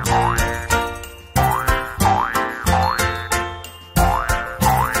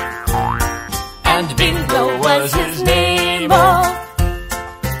 And Bingo was his name. Oh.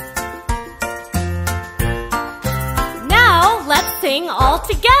 Now let's sing all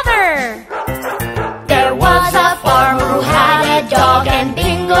together. There was a farmer who had a dog, and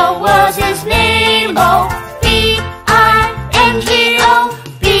Bingo was his name. Oh, B-I-N-G-O,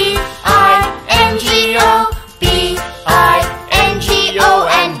 B-I-N-G-O, B-I-N-G-O,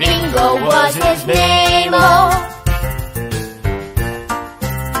 and Bingo was his name. Oh.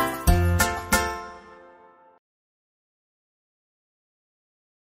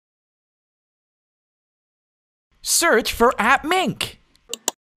 Search for appMink.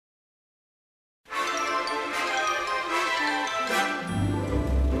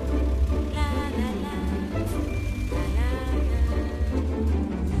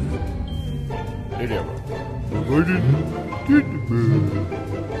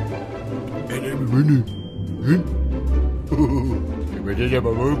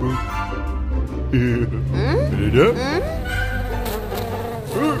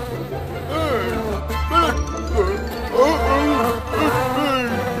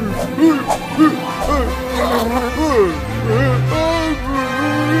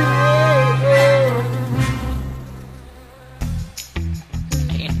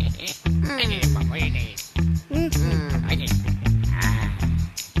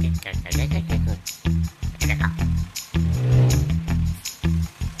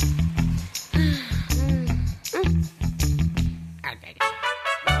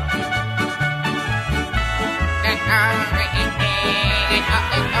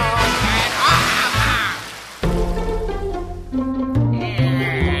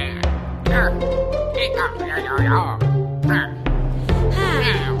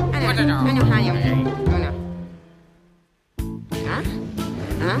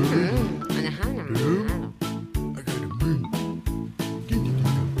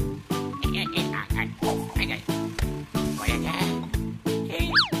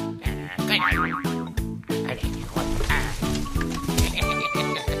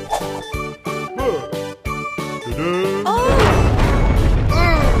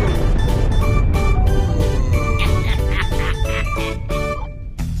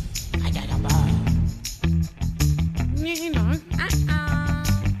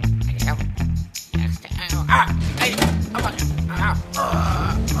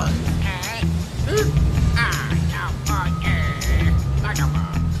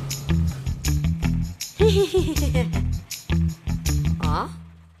 Hả?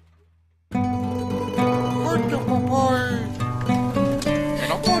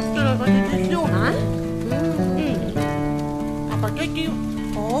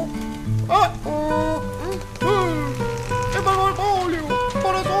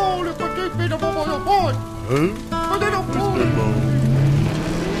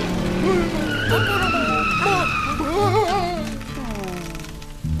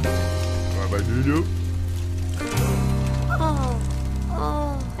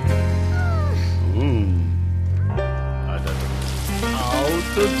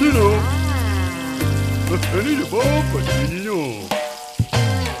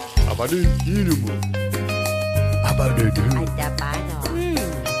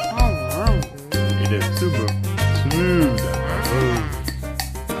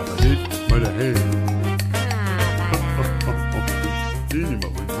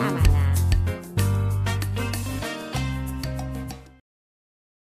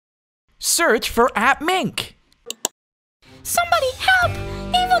 Search for appMink. Somebody help!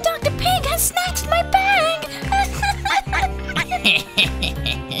 Evil Dr. Pig has snatched my bag!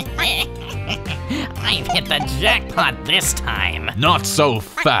 I've hit the jackpot this time. Not so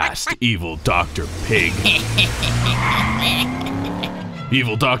fast, evil Dr. Pig.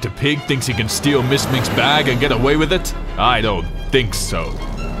 Evil Dr. Pig thinks he can steal Miss Mink's bag and get away with it? I don't think so.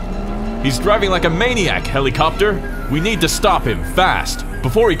 He's driving like a maniac, Helicopter. We need to stop him fast,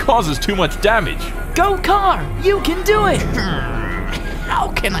 before he causes too much damage. Go, car! You can do it!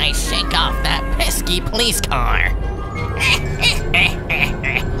 How can I shake off that pesky police car?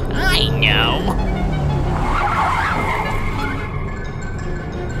 I know.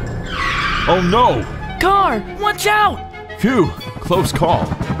 Oh no! Car, watch out! Phew, close call.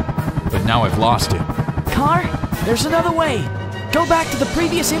 But now I've lost him. Car, there's another way. Go back to the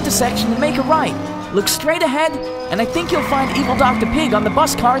previous intersection and make a right. Look straight ahead, and I think you'll find Evil Dr. Pig on the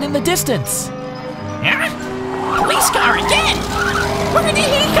bus card in the distance. Huh? Police car again? Where did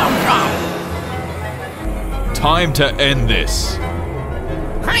he come from? Time to end this.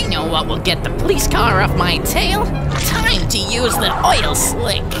 I know what will get the police car off my tail. Time to use the oil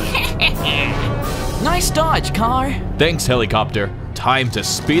slick. Nice dodge, car. Thanks, Helicopter. Time to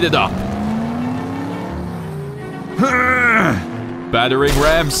speed it up. Battering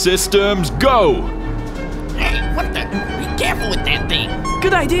ram systems, go! Hey, what the? Be careful with that thing.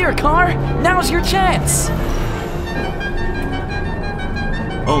 Good idea, car. Now's your chance.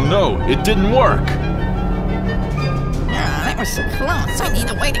 Oh no, it didn't work. That was close. I need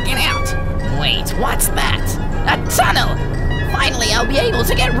a way to get out. Wait, what's that? A tunnel! Finally, I'll be able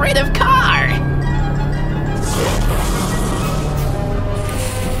to get rid of car!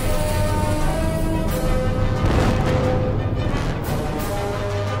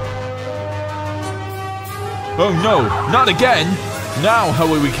 Oh no, not again! Now how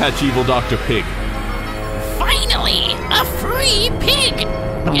will we catch evil Dr. Pig? Finally, a free pig!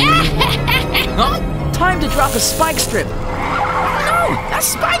 Oh, time to drop a spike strip. No, a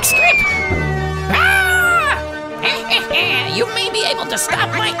spike strip! Ah! You may be able to stop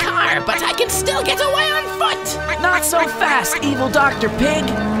my car, but I can still get away on foot! Not so fast, evil Dr. Pig!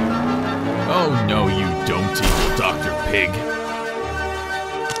 Oh no, you don't, evil Dr. Pig.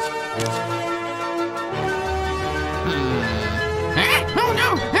 Oh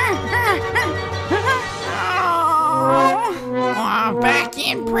no! Oh, back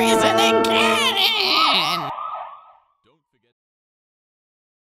in prison again!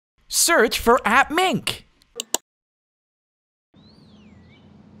 Search for appMink.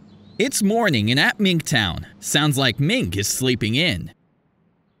 It's morning in appMink Town. Sounds like Mink is sleeping in.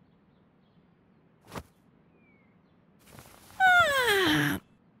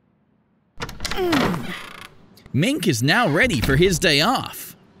 Mink is now ready for his day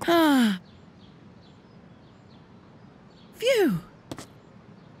off. Phew.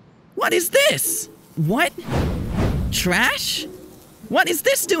 What is this? What? Trash? What is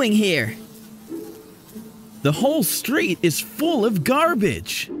this doing here? The whole street is full of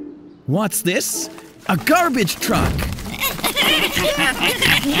garbage. What's this? A garbage truck.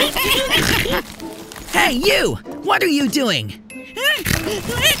 Hey, you! What are you doing?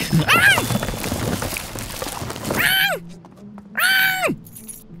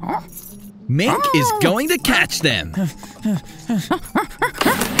 Mink is going to catch them.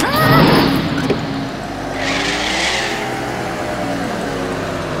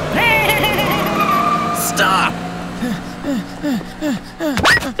 Stop!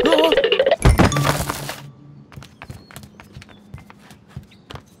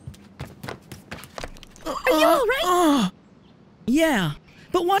 Are you all right? Yeah,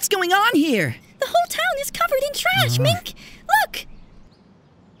 but what's going on here? The whole town is covered in trash, Mink! Look!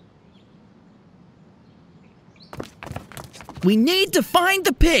 We need to find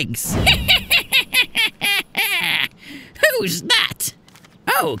the pigs. Who's that?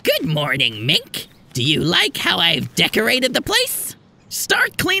 Oh, good morning, Mink. Do you like how I've decorated the place?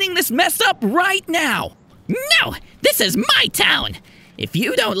 Start cleaning this mess up right now. No, this is my town. If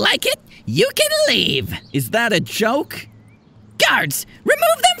you don't like it, you can leave. Is that a joke? Guards,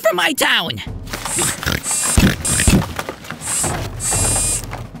 remove them from my town.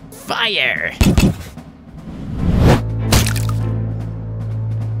 Fire.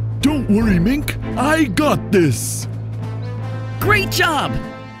 Don't worry, Mink. I got this. Great job.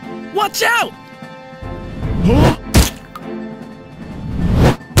 Watch out. Huh?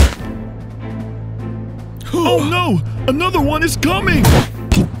 Oh no! Another one is coming!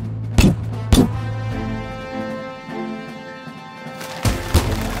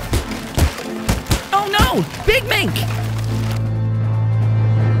 Oh no! Big Mink!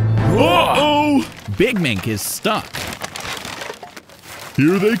 Uh-oh! Big Mink is stuck.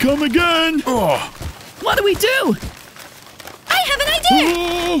 Here they come again! What do we do? I have an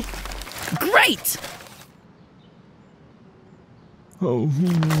idea! Great! Oh.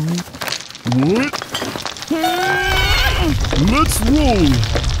 What? Let's roll!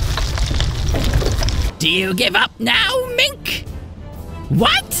 Do you give up now, Mink?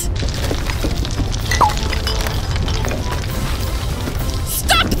 What?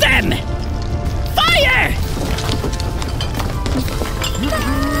 Stop them! Fire!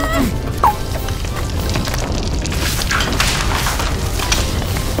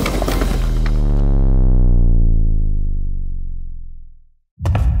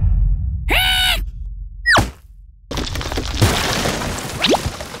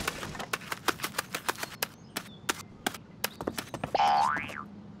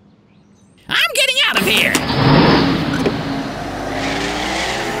 I'm getting out of here!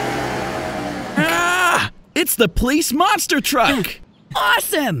 Ah! It's the police monster truck!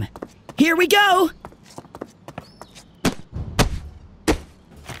 Awesome! Here we go!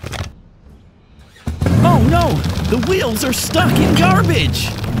 Oh no! The wheels are stuck in garbage!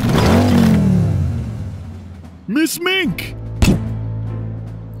 Miss Mink!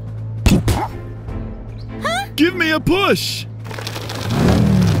 Huh? Give me a push!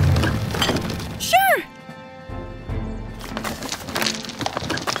 Sure!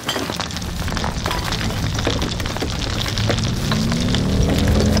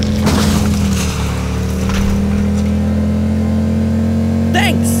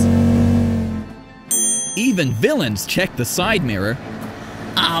 Thanks! Even villains check the side mirror.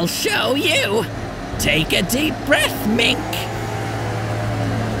 I'll show you! Take a deep breath, Mink!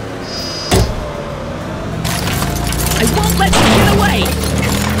 I won't let you get away!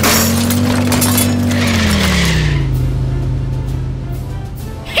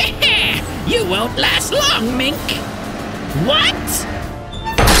 You won't last long, Mink! What?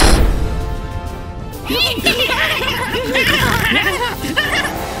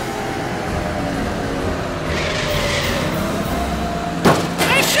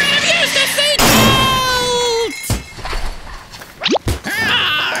 I should have used a seatbelt!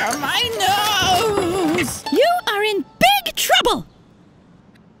 Ah, my nose! You are in big trouble!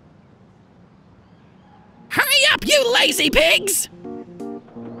 Hurry up, you lazy pigs!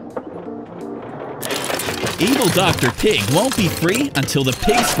 Evil Dr. Pig won't be free until the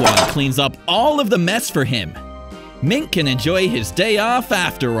Pig Squad cleans up all of the mess for him. Mink can enjoy his day off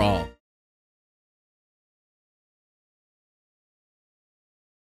after all.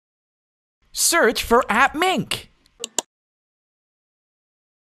 Search for appMink.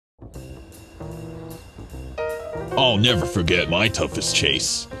 I'll never forget my toughest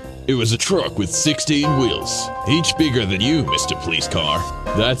chase. It was a truck with 16 wheels, each bigger than you, Mr. Police Car.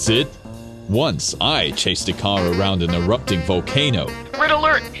 That's it. Once, I chased a car around an erupting volcano. Red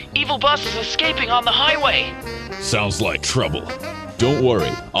alert! Evil bus is escaping on the highway! Sounds like trouble. Don't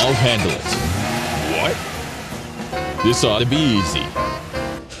worry, I'll handle it. What? This ought to be easy.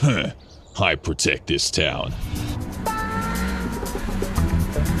 Huh. I protect this town.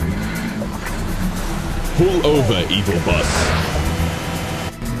 Pull over, evil bus.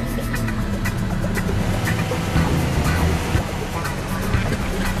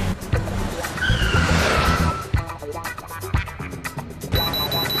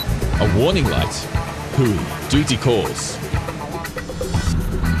 A warning light. Who? Duty calls.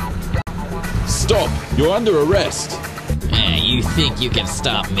 Stop! You're under arrest. You think you can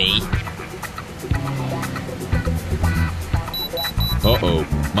stop me? Uh-oh,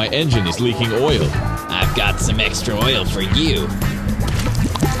 my engine is leaking oil. I've got some extra oil for you.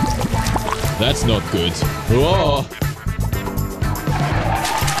 That's not good. Whoa!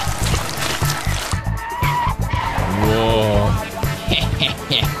 Whoa!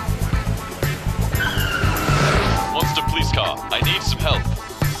 Monster police car, I need some help.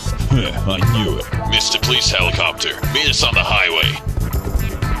 I knew it. Mr. Police Helicopter, meet us on the highway.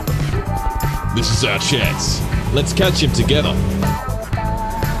 This is our chance. Let's catch him together.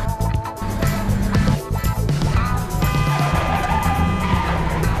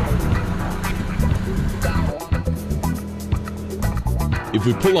 If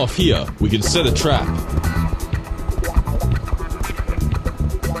we pull off here, we can set a trap.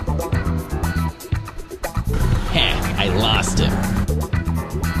 I lost him.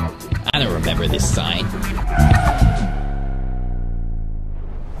 I don't remember this sign.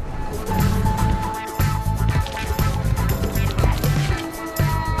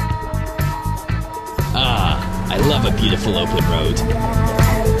 I love a beautiful open road.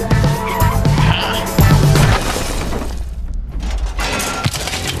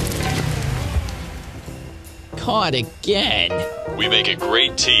 Caught again. We make a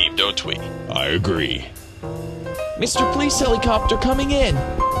great team, don't we? I agree. Mr. Police Helicopter coming in.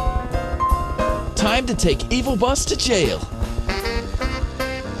 Time to take Evil Bus to jail.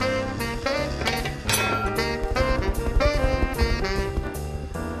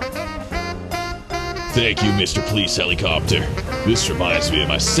 Thank you, Mr. Police Helicopter. This reminds me of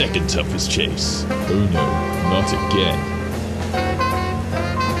my second toughest chase. Oh no, not again.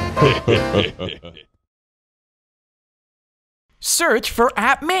 Search for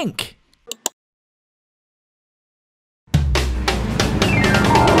appMink.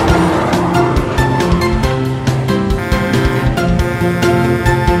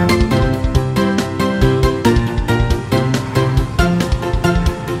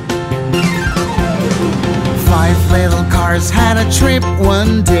 Little cars had a trip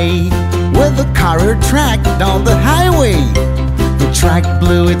one day with a car track down the highway. The track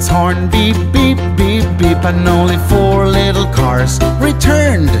blew its horn, beep, beep, beep, beep, and only 4 little cars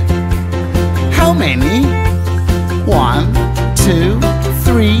returned. How many? 1, 2,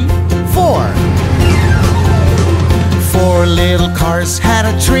 3, 4. 4 little cars had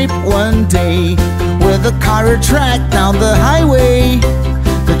a trip one day with a car track down the highway.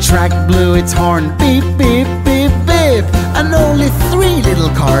 The track blew its horn, beep, beep, beep, beep, and only 3 little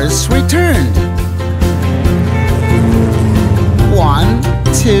cars returned. 1,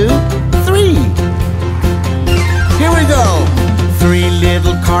 2, 3. Here we go. 3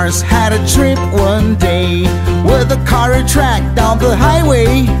 little cars had a trip one day with a car track down the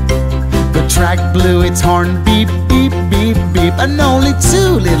highway. The track blew its horn, beep, beep, beep, beep, and only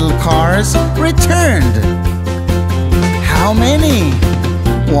 2 little cars returned. How many?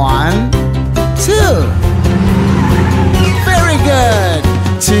 1, 2. Very good.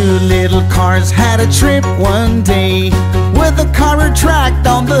 2 little cars had a trip one day with a car track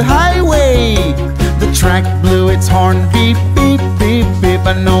down the highway. The track blew its horn, beep, beep, beep, beep,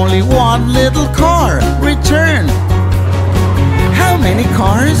 and only 1 little car returned. How many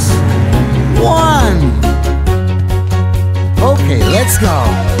cars? 1. Okay, let's go.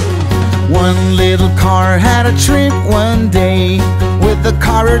 1 little car had a trip one day with the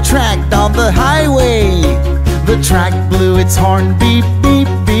car track down the highway. The track blew its horn, beep, beep,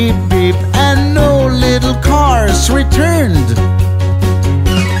 beep, beep, and no little cars returned.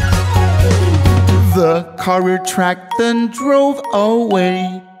 The car track then drove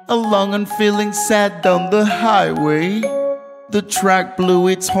away, along and feeling sad down the highway. The track blew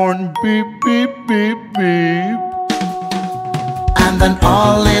its horn, beep, beep, beep, beep, and then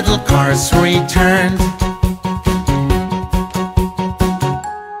all little cars returned.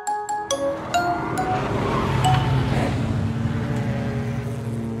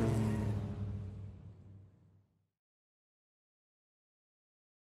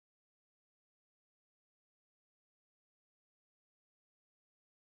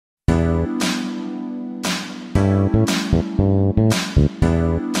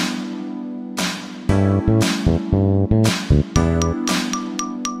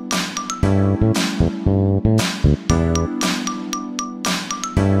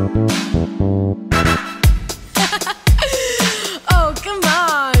 Oh, come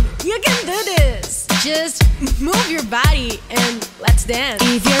on. You can do this. Just move your body and let's dance.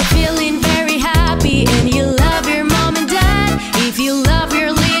 If you're feeling very happy and you love your mom and dad, if you love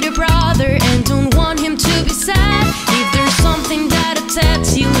your little brother and don't want him to be sad, if there's something that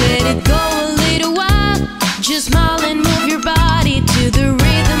upsets you, let it go a little while. Just smile and move your body to the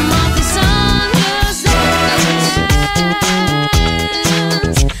rhythm of the song. Just dance.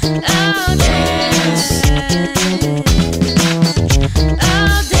 Oh, dance.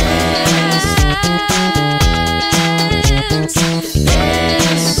 Oh, dance.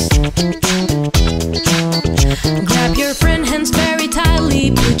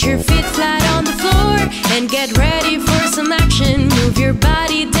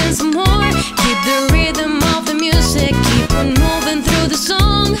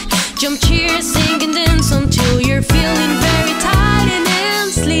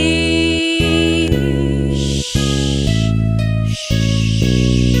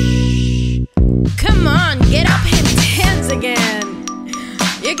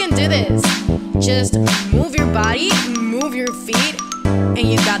 this. Just move your body, move your feet, and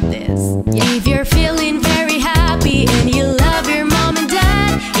you got this. Yeah. If you're feeling very happy and you love your mom and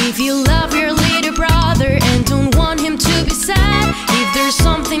dad, if you love your little brother and don't want him to be sad, if there's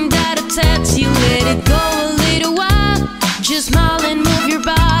something that upsets you, let it go a little while. Just smile and move your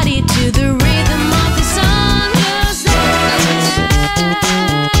body to the rhythm of the song. Just dance,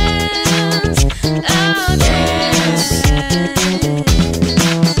 oh dance,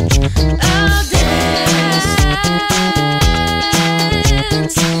 oh dance,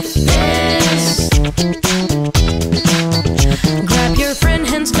 dance. Grab your friend's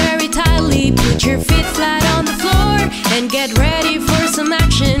hands very tightly, put your feet flat on the floor, and get ready for some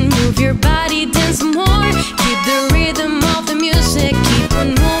action. Move your body, dance some more. Keep the rhythm of the music, keep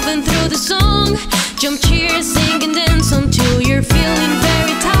on moving through the song. Jump, cheer, sing and dance until you're feeling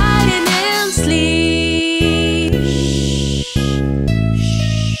very tired and then sleep.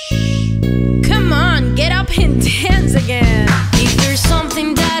 Come on, get up and dance again. If there's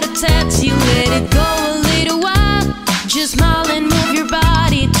something that upsets you, let it go a little while. Just smile and move your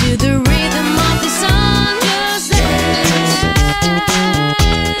body to the rhythm of the song. Just dance,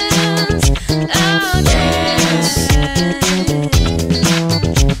 oh dance.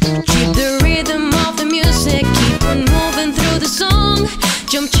 Keep the rhythm of the music, keep on moving through the song.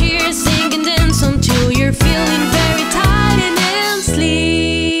 Jump, cheer, sing and dance until you're feeling very tired and then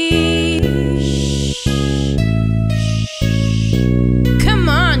sleep. Come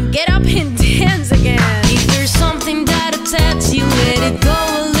on, get up and dance again. If there's something that upsets you, let it go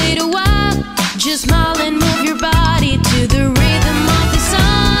a little while. Just smile and move your body to the rhythm of the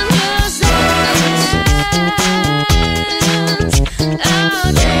song. Just dance,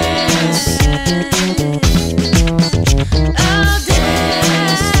 oh dance, oh dance,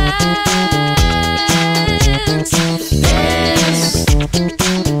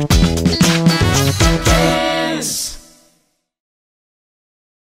 dance.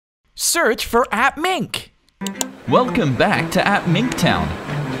 Search for appMink. Welcome back to appMink Town.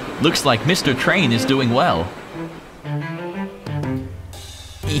 Looks like Mr. Train is doing well.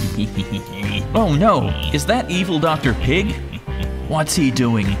 Oh no, is that evil Dr. Pig? What's he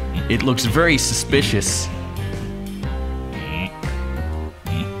doing? It looks very suspicious.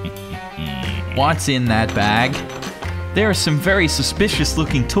 What's in that bag? There are some very suspicious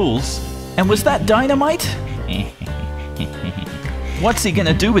looking tools. And was that dynamite? What's he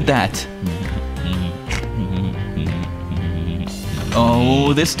gonna do with that?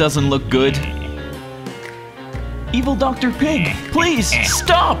 Oh, this doesn't look good. Evil Dr. Pig, please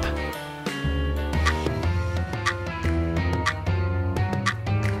stop!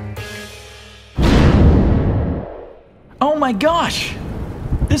 Oh my gosh!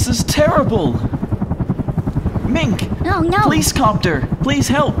 This is terrible! Mink! Oh no! Police copter, please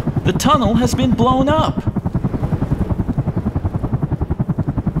help! The tunnel has been blown up!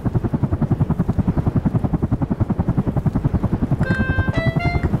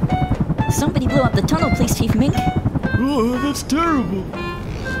 Somebody blew up the tunnel, please, Chief Mink. Oh, that's terrible!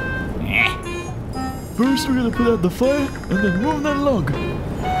 First we're gonna put out the fire, and then move that log.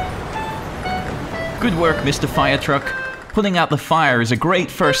 Good work, Mr. Fire Truck. Putting out the fire is a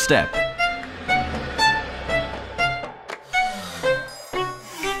great first step.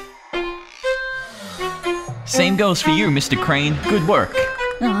 Same goes for you, Mr. Crane. Good work.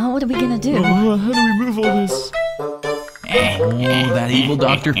 Oh, what are we gonna do? How do we move all this? Oh, that evil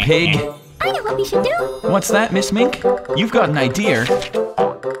Dr. Pig. I know what we should do. What's that, Miss Mink? You've got an idea.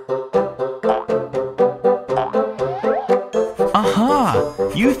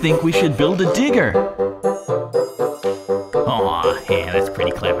 Aha! You think we should build a digger. Aw, yeah, that's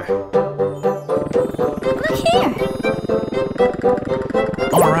pretty clever. Look here.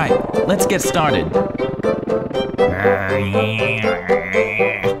 Alright, let's get started.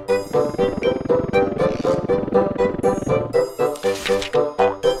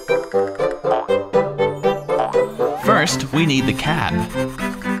 First, we need the cab.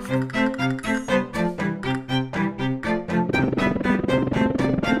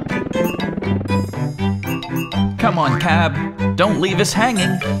 Come on, cab. Don't leave us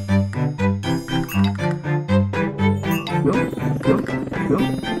hanging.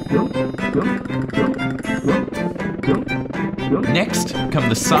 Next, come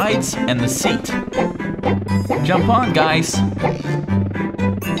the sides and the seat. Jump on, guys.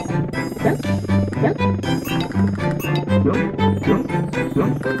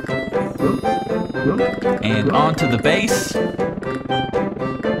 And onto the base.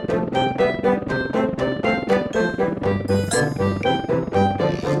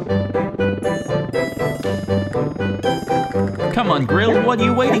 Come Come on, Grill, what are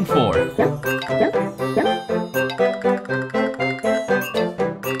you waiting for?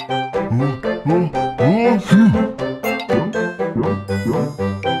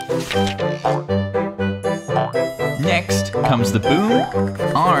 Next comes the boom,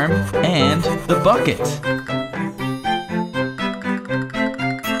 arm, and the bucket.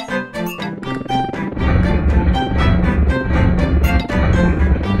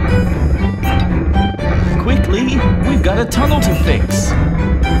 Quickly, we've got a tunnel to fix.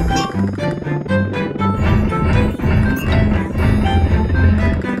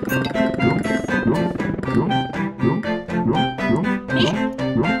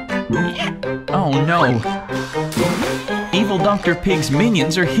 Oh no! Evil Dr. Pig's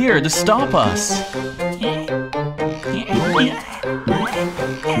minions are here to stop us!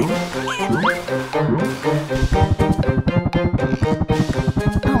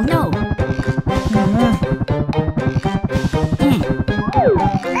 Oh no!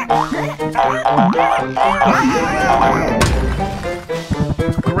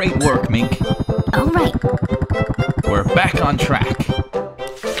 Great work, Mink. All right. We're back on track.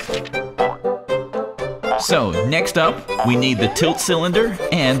 So, next up, we need the tilt cylinder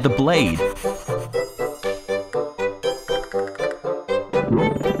and the blade.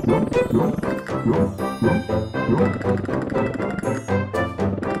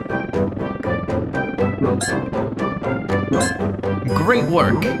 Great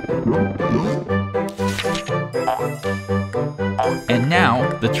work! And now,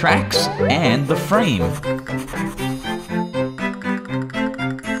 the tracks and the frame.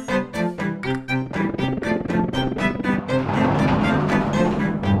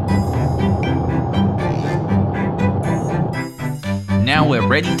 Now we're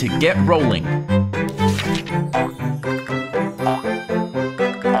ready to get rolling.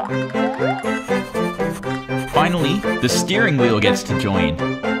 Finally, the steering wheel gets to join.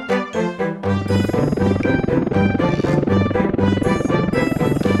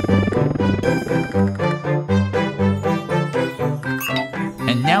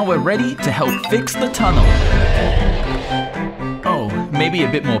 And now we're ready to help fix the tunnel. Oh, maybe a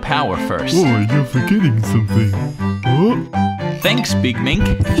bit more power first. Oh, you're forgetting something. Oh. Thanks, Big Mink.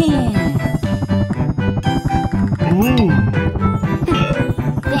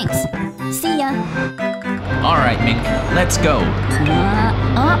 Thanks. See ya. All right, Mink, let's go.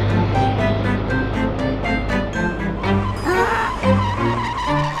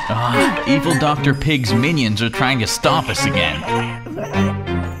 Evil Dr. Pig's minions are trying to stop us again.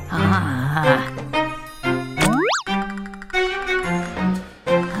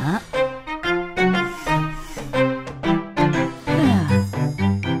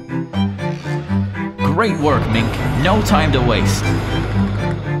 Great work, Mink. No time to waste.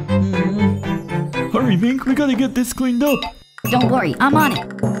 Hurry, Mink, we gotta get this cleaned up. Don't worry, I'm on it.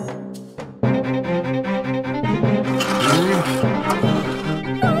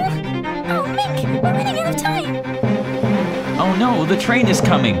 Oh, Mink, we're running out of time. Oh no, the train is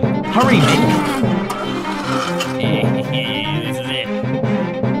coming. Hurry, Mink. This is it.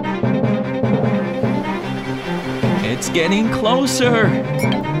 It's getting closer.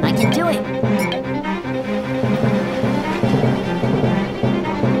 I can do it.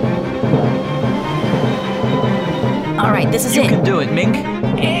 All right, this is it. You can do it, Mink. Oh,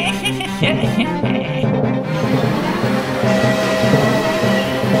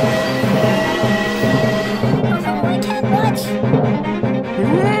 I can't watch.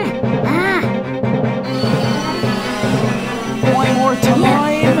 One more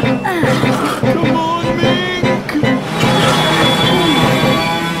time. Come on, Mink.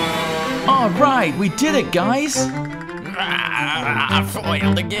 All right, we did it, guys.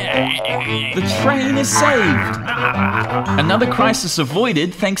 Foiled again. The train is saved. Another crisis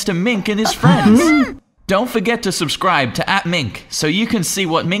avoided thanks to Mink and his friends. Don't forget to subscribe to appMink so you can see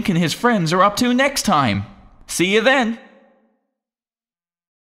what Mink and his friends are up to next time. See you then.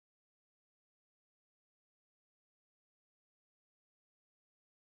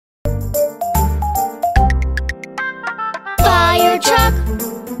 Fire truck,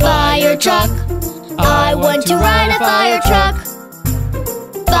 fire truck. I want to ride a fire truck.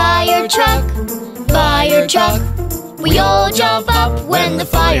 Fire truck, fire truck. We all jump up when the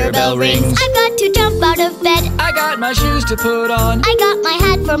fire bell rings. I've got to jump out of bed. I got my shoes to put on. I got my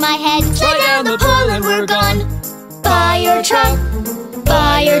hat for my head. Slide down the pole and we're gone. Fire truck,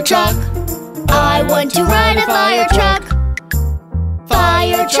 fire truck. I want to ride a fire truck.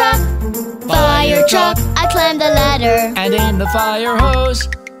 Fire truck, fire truck. I climb the ladder and aim the fire hose.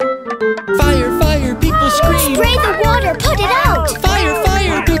 Fire, fire, people scream. Spray the water, put it out. Fire,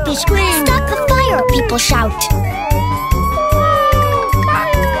 fire, people scream. Stop the fire, people shout.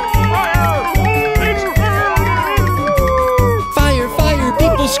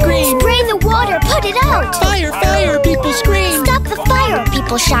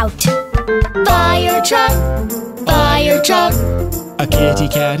 people shout. Fire truck, fire truck. A kitty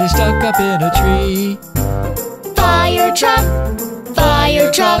cat is stuck up in a tree. Fire truck,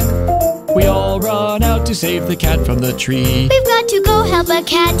 fire truck. We all run out to save the cat from the tree. We've got to go help a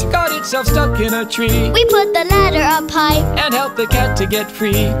cat. Got itself stuck in a tree. We put the ladder up high and help the cat to get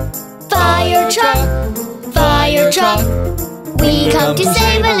free. Fire truck, fire truck. We come to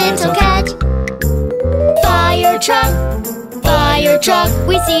save a little cat. Fire truck, fire truck.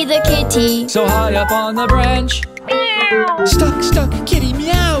 We see the kitty so high up on the branch. Stuck, stuck, kitty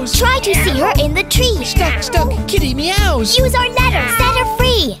meows. Try to see her in the tree. Stuck, stuck, kitty meows. Use our ladder, set her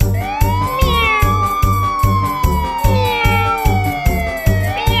free.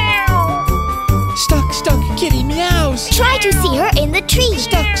 Stuck, stuck, kitty meows. Try to see her in the tree.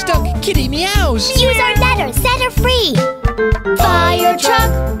 Stuck, stuck, kitty meows. Use our ladder, set her free. Fire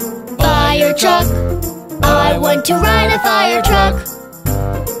truck, fire truck. I want to ride a fire truck.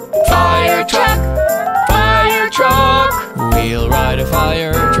 Fire truck, fire truck. We'll ride a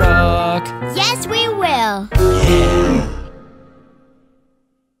fire truck. Yes, we will.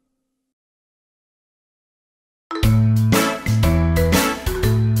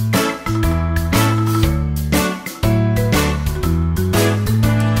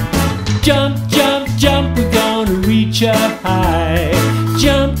 Jump, jump, jump, we're gonna reach up high.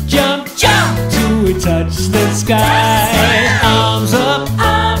 Jump, jump, jump, till we touch the sky. Arms up,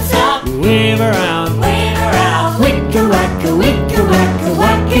 wave around, wicka wacka,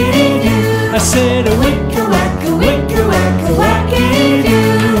 wackity-doo. I said a wicka wacka,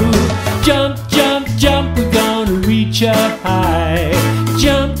 wackity-doo. Jump, jump, jump, we're gonna reach up high.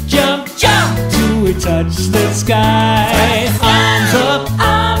 Jump, jump, jump, till we touch the sky. Arms up,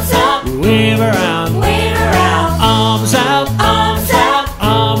 wave around, arms out,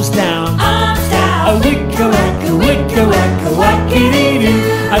 arms down. A wicka wacka, wackity-doo.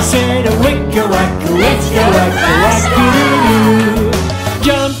 I said a wicka wacka, wackity-doo.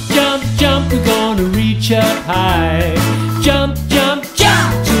 Jump, jump, jump, we're gonna reach up high. Jump, jump,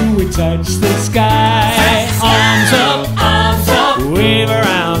 jump, till we touch the sky. Arms up, wave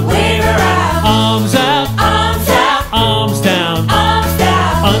around, arms out, arms down.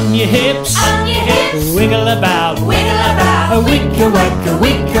 On your hips, wiggle about, a wicka wacka,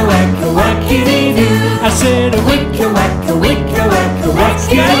 wackity-doo. I said a wicka wacka,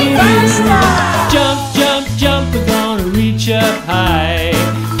 wackity-doo. Jump, jump, jump, we're gonna reach up high.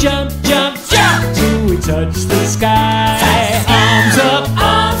 Jump, jump, jump, till we touch the sky. Arms up,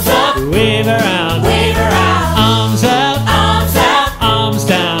 wave around, arms out, arms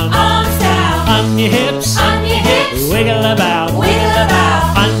down. On your hips, wiggle about,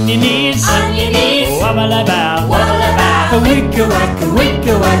 on your knees, wobble about, a wicka wacka,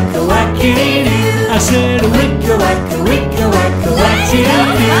 wackity-doo. I said a wicka wacka, wackity-doo.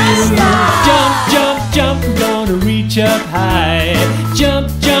 Jump, jump, jump, we're gonna reach up high. Jump,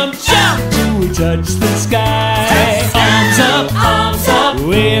 jump, jump, till we touch the sky. Arms up,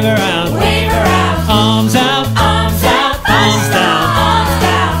 wave around, arms out, arms down.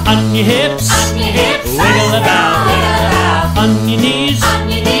 On your hips, wiggle about, on your knees,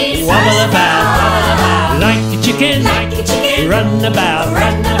 wobble about, like a chicken, run about,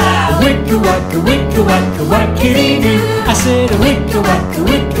 wicka wacka, wackity-doo. I said a wicka wacka,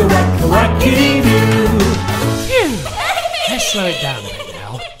 wackity-doo. Phew, let's slow it down a bit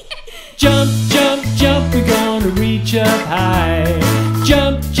now. Jump, jump, jump, we're gonna reach up high.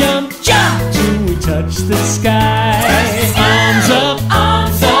 Jump, jump, jump, till we touch the sky. Arms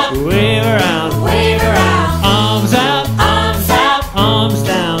up, wave around, arms out, arms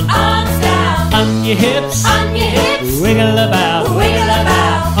down. On your hips, wiggle about,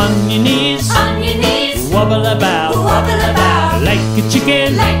 on your knees, wobble about, like a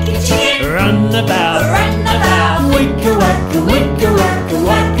chicken, run about, wicka wacka,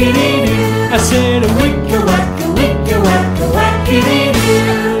 wackity-doo. I said a wicka wacka,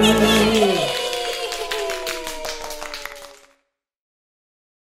 wackity-doo.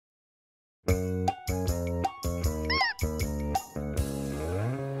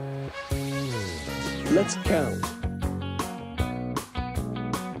 Let's count.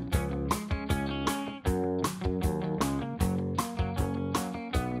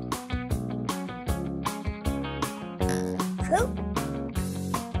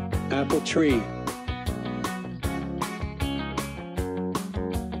 Apple tree.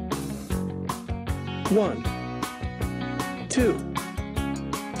 One, 2,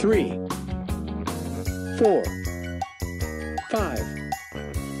 3, 4, 5.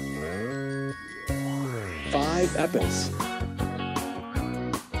 5 apples.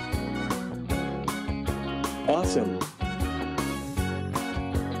 Awesome.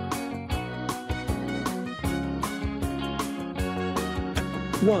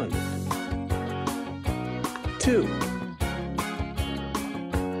 1, 2,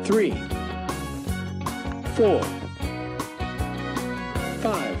 3, 4,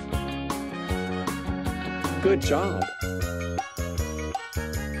 5. Good job.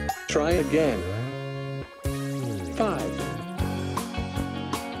 Try again. 5,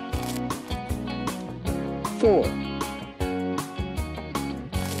 4,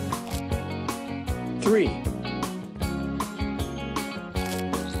 3,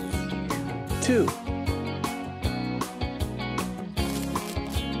 2,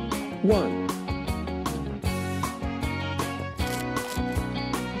 1.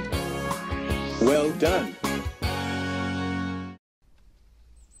 Well done.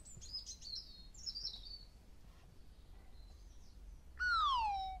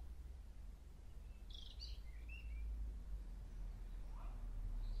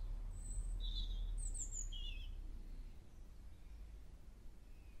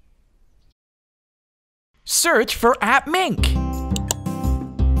 Search for appMink.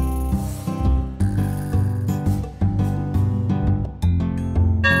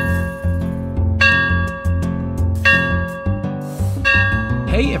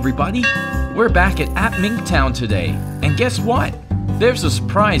 Hey everybody, we're back at appMink Town today, and guess what? There's a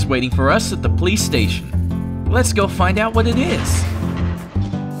surprise waiting for us at the police station. Let's go find out what it is.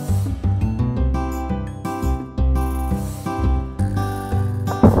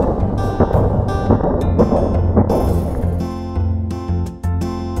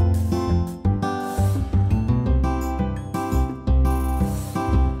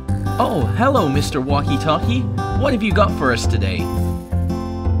 Oh, hello, Mr. Walkie-Talkie. What have you got for us today?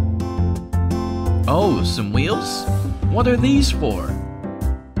 Oh, some wheels? What are these for?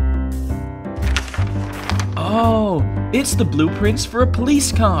 Oh, it's the blueprints for a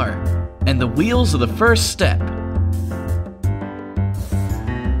police car. And the wheels are the first step.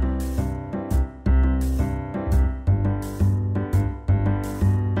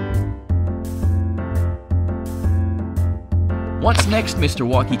 What's next, Mr.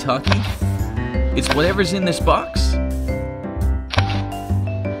 Walkie-Talkie? It's whatever's in this box?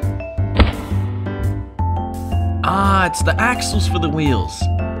 Ah, it's the axles for the wheels.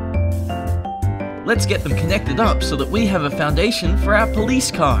 Let's get them connected up so that we have a foundation for our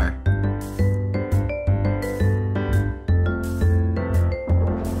police car.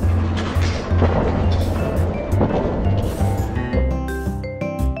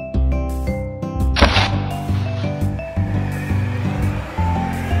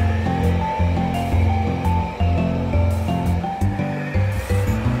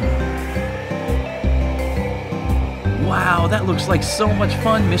 Wow, that looks like so much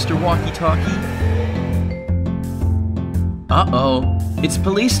fun, Mr. Walkie-Talkie. Uh-oh, it's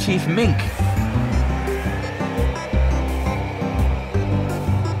Police Chief Mink.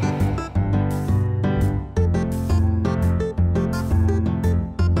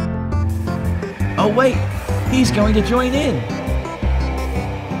 Oh wait, he's going to join in.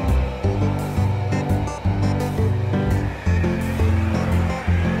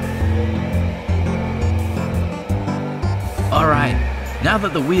 Alright, now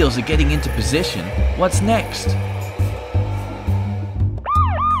that the wheels are getting into position, what's next?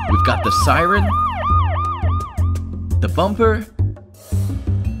 We've got the siren, the bumper,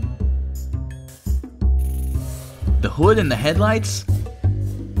 the hood and the headlights,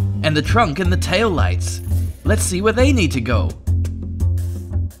 and the trunk and the tail lights. Let's see where they need to go.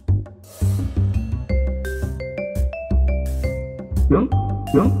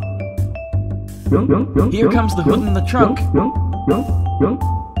 Here comes the hood and the trunk.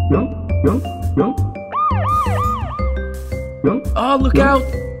 Oh, look out!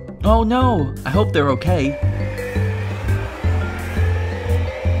 Oh no, I hope they're okay.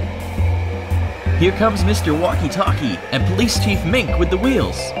 Here comes Mr. Walkie-Talkie and Police Chief Mink with the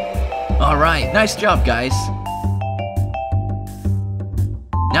wheels. Alright, nice job, guys.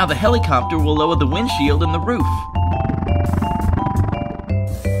 Now the helicopter will lower the windshield and the roof.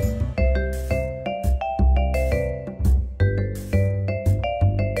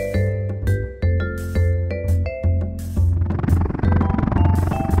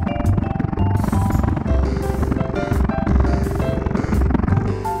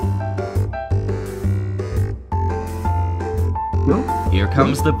 Here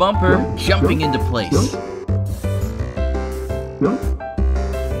comes the bumper, jumping into place.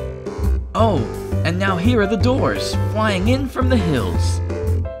 Oh, and now here are the doors, flying in from the hills.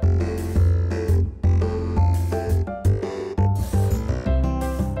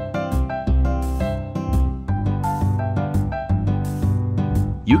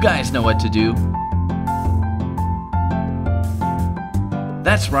 You guys know what to do.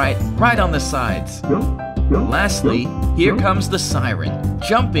 That's right on the sides. Lastly, here comes the siren,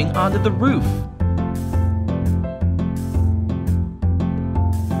 jumping onto the roof.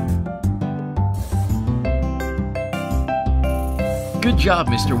 Good job,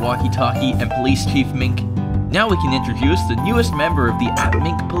 Mr. Walkie-Talkie and Police Chief Mink. Now we can introduce the newest member of the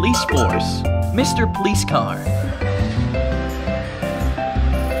appMink police force, Mr. Police Car.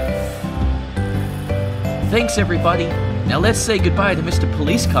 Thanks, everybody. Now let's say goodbye to Mr.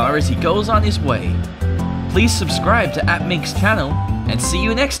 Police Car as he goes on his way. Please subscribe to appMink's channel, and see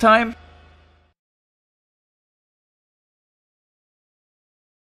you next time!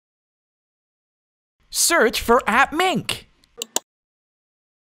 Search for appMink!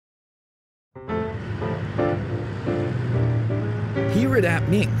 Here at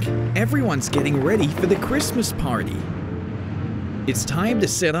appMink, everyone's getting ready for the Christmas party. It's time to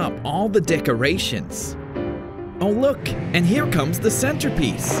set up all the decorations. Oh look, and here comes the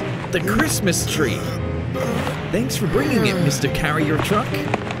centerpiece, the Christmas tree. Thanks for bringing it, Mr. Carrier Truck.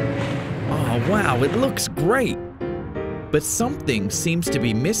 Oh wow, it looks great. But something seems to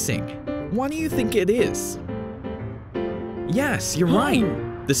be missing. What do you think it is? Yes, you're right.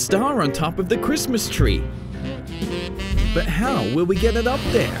 The star on top of the Christmas tree. But how will we get it up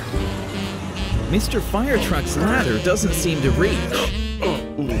there? Mr. Fire Truck's ladder doesn't seem to reach.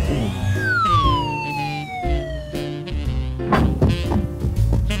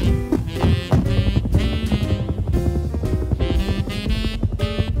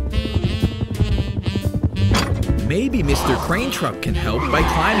 Maybe Mr. Crane Truck can help by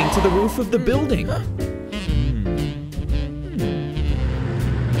climbing to the roof of the building.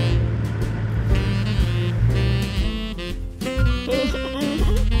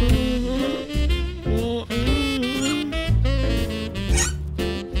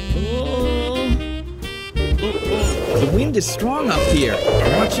 The wind is strong up here.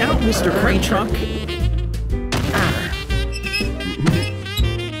 Watch out, Mr. Crane Truck.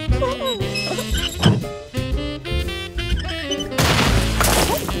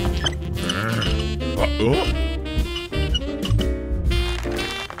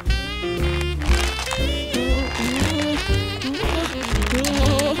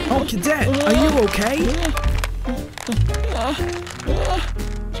 Oh, Cadet, are you okay?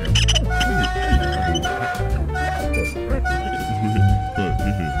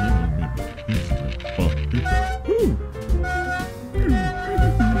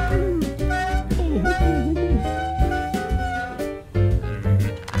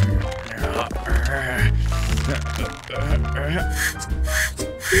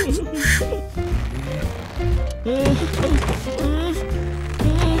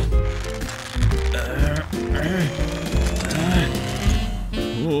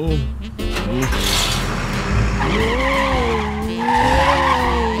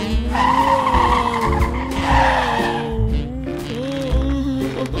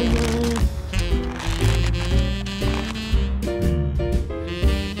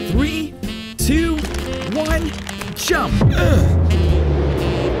 Three, two, one, jump!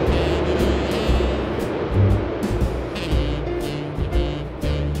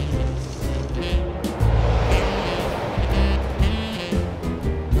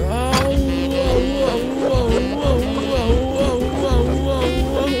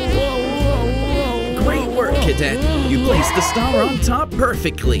 Great work, Cadet. You placed the star on top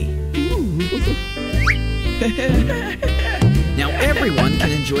perfectly. Now everyone can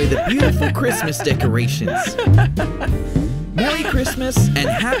enjoy the beautiful Christmas decorations. Merry Christmas and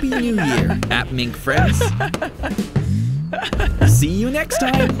Happy New Year, appMink friends. See you next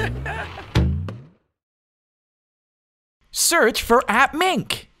time. Search for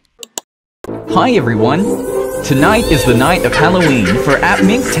appMink! Hi everyone! Tonight is the night of Halloween for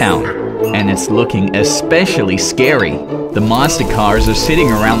appMink Town, and it's looking especially scary. The monster cars are sitting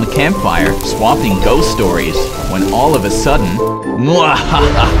around the campfire, swapping ghost stories, when all of a sudden,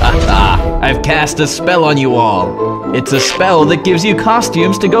 I've cast a spell on you all. It's a spell that gives you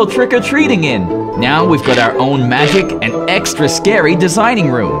costumes to go trick-or-treating in. Now we've got our own magic and extra scary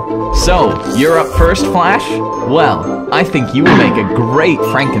designing room. So, you're up first, Flash? Well, I think you will make a great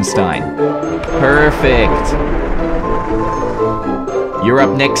Frankenstein. Perfect. You're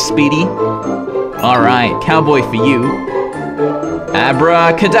up next, Speedy. Alright, cowboy for you.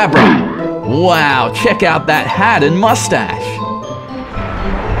 Abracadabra! Wow, check out that hat and mustache!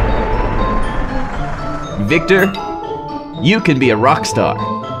 Victor, you can be a rock star.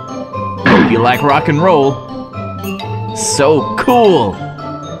 Hope you like rock and roll. So cool!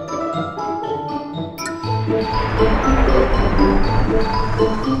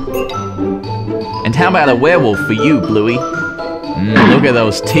 And how about a werewolf for you, Bluey? Look at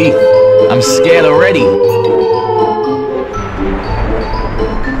those teeth. I'm scared already.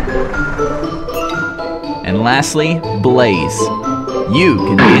 And lastly, Blaze. You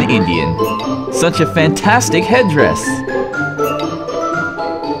can be an Indian. Such a fantastic headdress.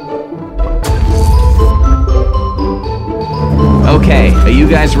 Okay, are you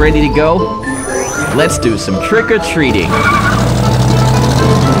guys ready to go? Let's do some trick-or-treating.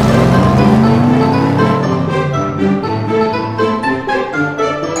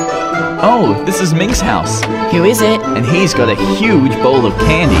 Oh, this is Mink's house. Who is it? And he's got a huge bowl of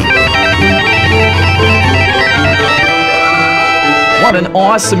candy. What an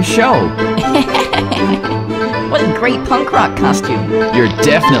awesome show! What a great punk rock costume. You're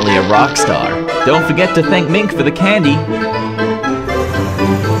definitely a rock star. Don't forget to thank Mink for the candy.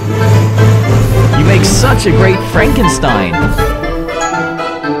 You make such a great Frankenstein.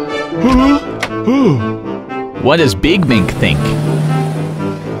 What does Big Mink think?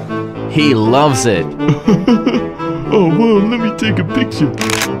 He loves it. Oh, well, let me take a picture.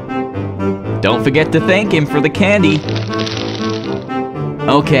 Don't forget to thank him for the candy.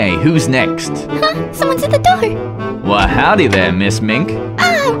 Okay, who's next? Huh? Someone's at the door. Well, howdy there, Miss Mink.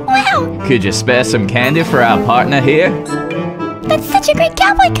 Oh, wow. Could you spare some candy for our partner here? That's such a great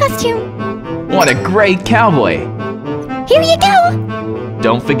cowboy costume. What a great cowboy. Here you go.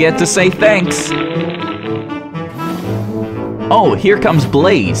 Don't forget to say thanks. Oh, here comes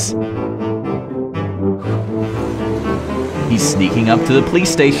Blaze. He's sneaking up to the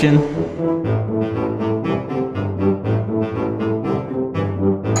police station.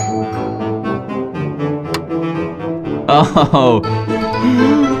 Oh,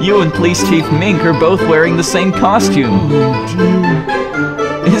 you and Police Chief Mink are both wearing the same costume. Oh,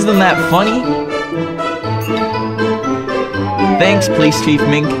 dear. Isn't that funny? Thanks, Police Chief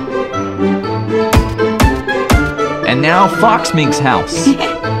Mink. And now Fox Mink's house.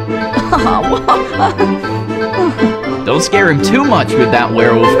 Don't scare him too much with that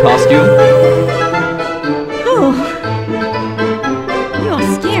werewolf costume. Oh, you're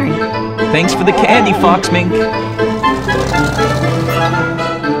all scary. Thanks for the candy, Fox Mink.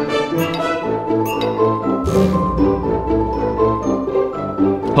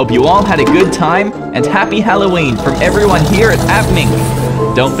 Hope you all had a good time, and happy Halloween from everyone here at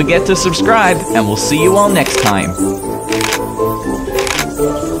appMink. Don't forget to subscribe, and we'll see you all next time.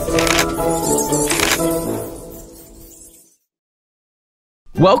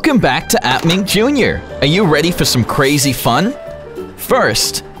 Welcome back to appMink Jr. Are you ready for some crazy fun?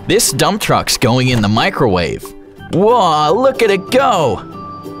 First, this dump truck's going in the microwave. Whoa, look at it go!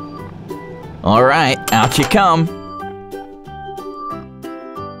 Alright, out you come.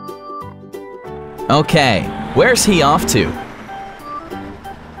 Okay, where's he off to?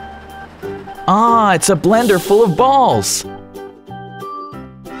 Ah, it's a blender full of balls.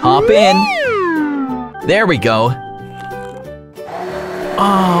 Hop in. There we go.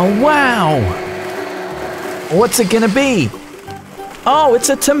 Oh, wow! What's it gonna be? Oh, it's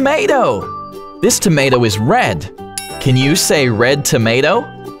a tomato! This tomato is red. Can you say red tomato?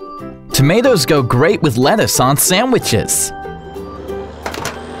 Tomatoes go great with lettuce on sandwiches.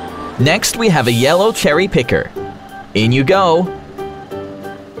 Next, we have a yellow cherry picker. In you go.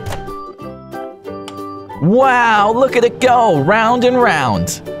 Wow, look at it go, round and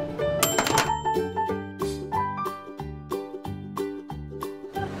round.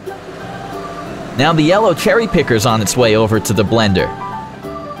 Now the yellow cherry picker's on its way over to the blender.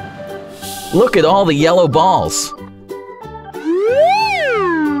 Look at all the yellow balls.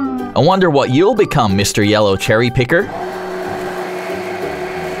 I wonder what you'll become, Mr. Yellow Cherry Picker.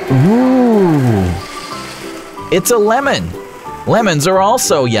 Ooh. It's a lemon. Lemons are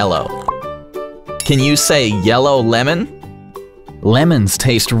also yellow. Can you say yellow lemon? Lemons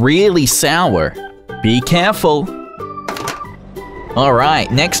taste really sour. Be careful. Alright,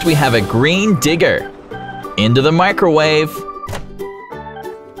 next we have a green digger. Into the microwave.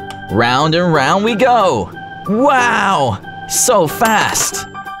 Round and round we go. Wow! So fast.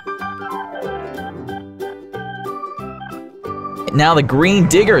 Now the green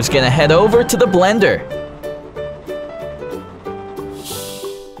digger is gonna head over to the blender.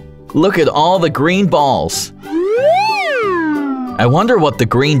 Look at all the green balls. I wonder what the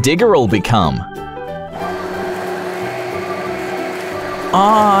green digger will become.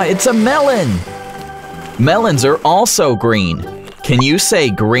 Ah, it's a melon. Melons are also green. Can you say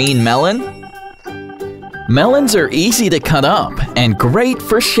green melon? Melons are easy to cut up and great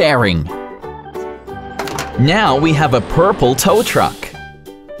for sharing. Now we have a purple tow truck.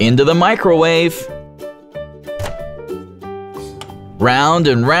 Into the microwave. Round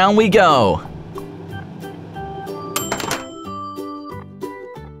and round we go.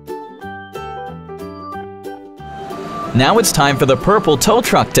 Now it's time for the purple tow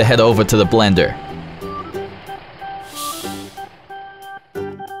truck to head over to the blender.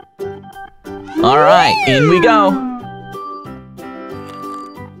 Alright, in we go.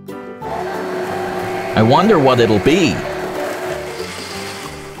 I wonder what it'll be.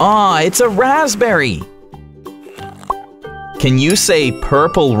 Ah, it's a raspberry. Can you say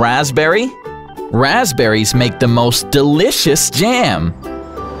purple raspberry? Raspberries make the most delicious jam.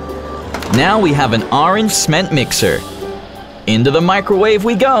 Now we have an orange cement mixer. Into the microwave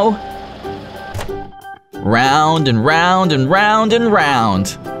we go. Round and round and round and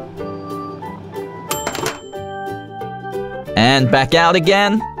round. And back out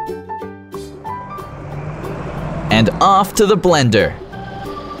again. And off to the blender.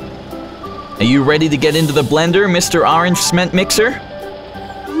 Are you ready to get into the blender, Mr. Orange Cement Mixer?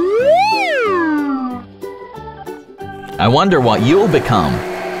 I wonder what you'll become.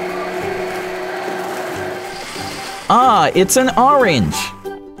 Ah, it's an orange.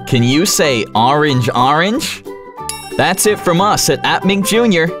 Can you say orange orange? That's it from us at appMink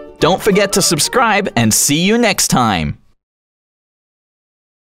Jr. Don't forget to subscribe and see you next time.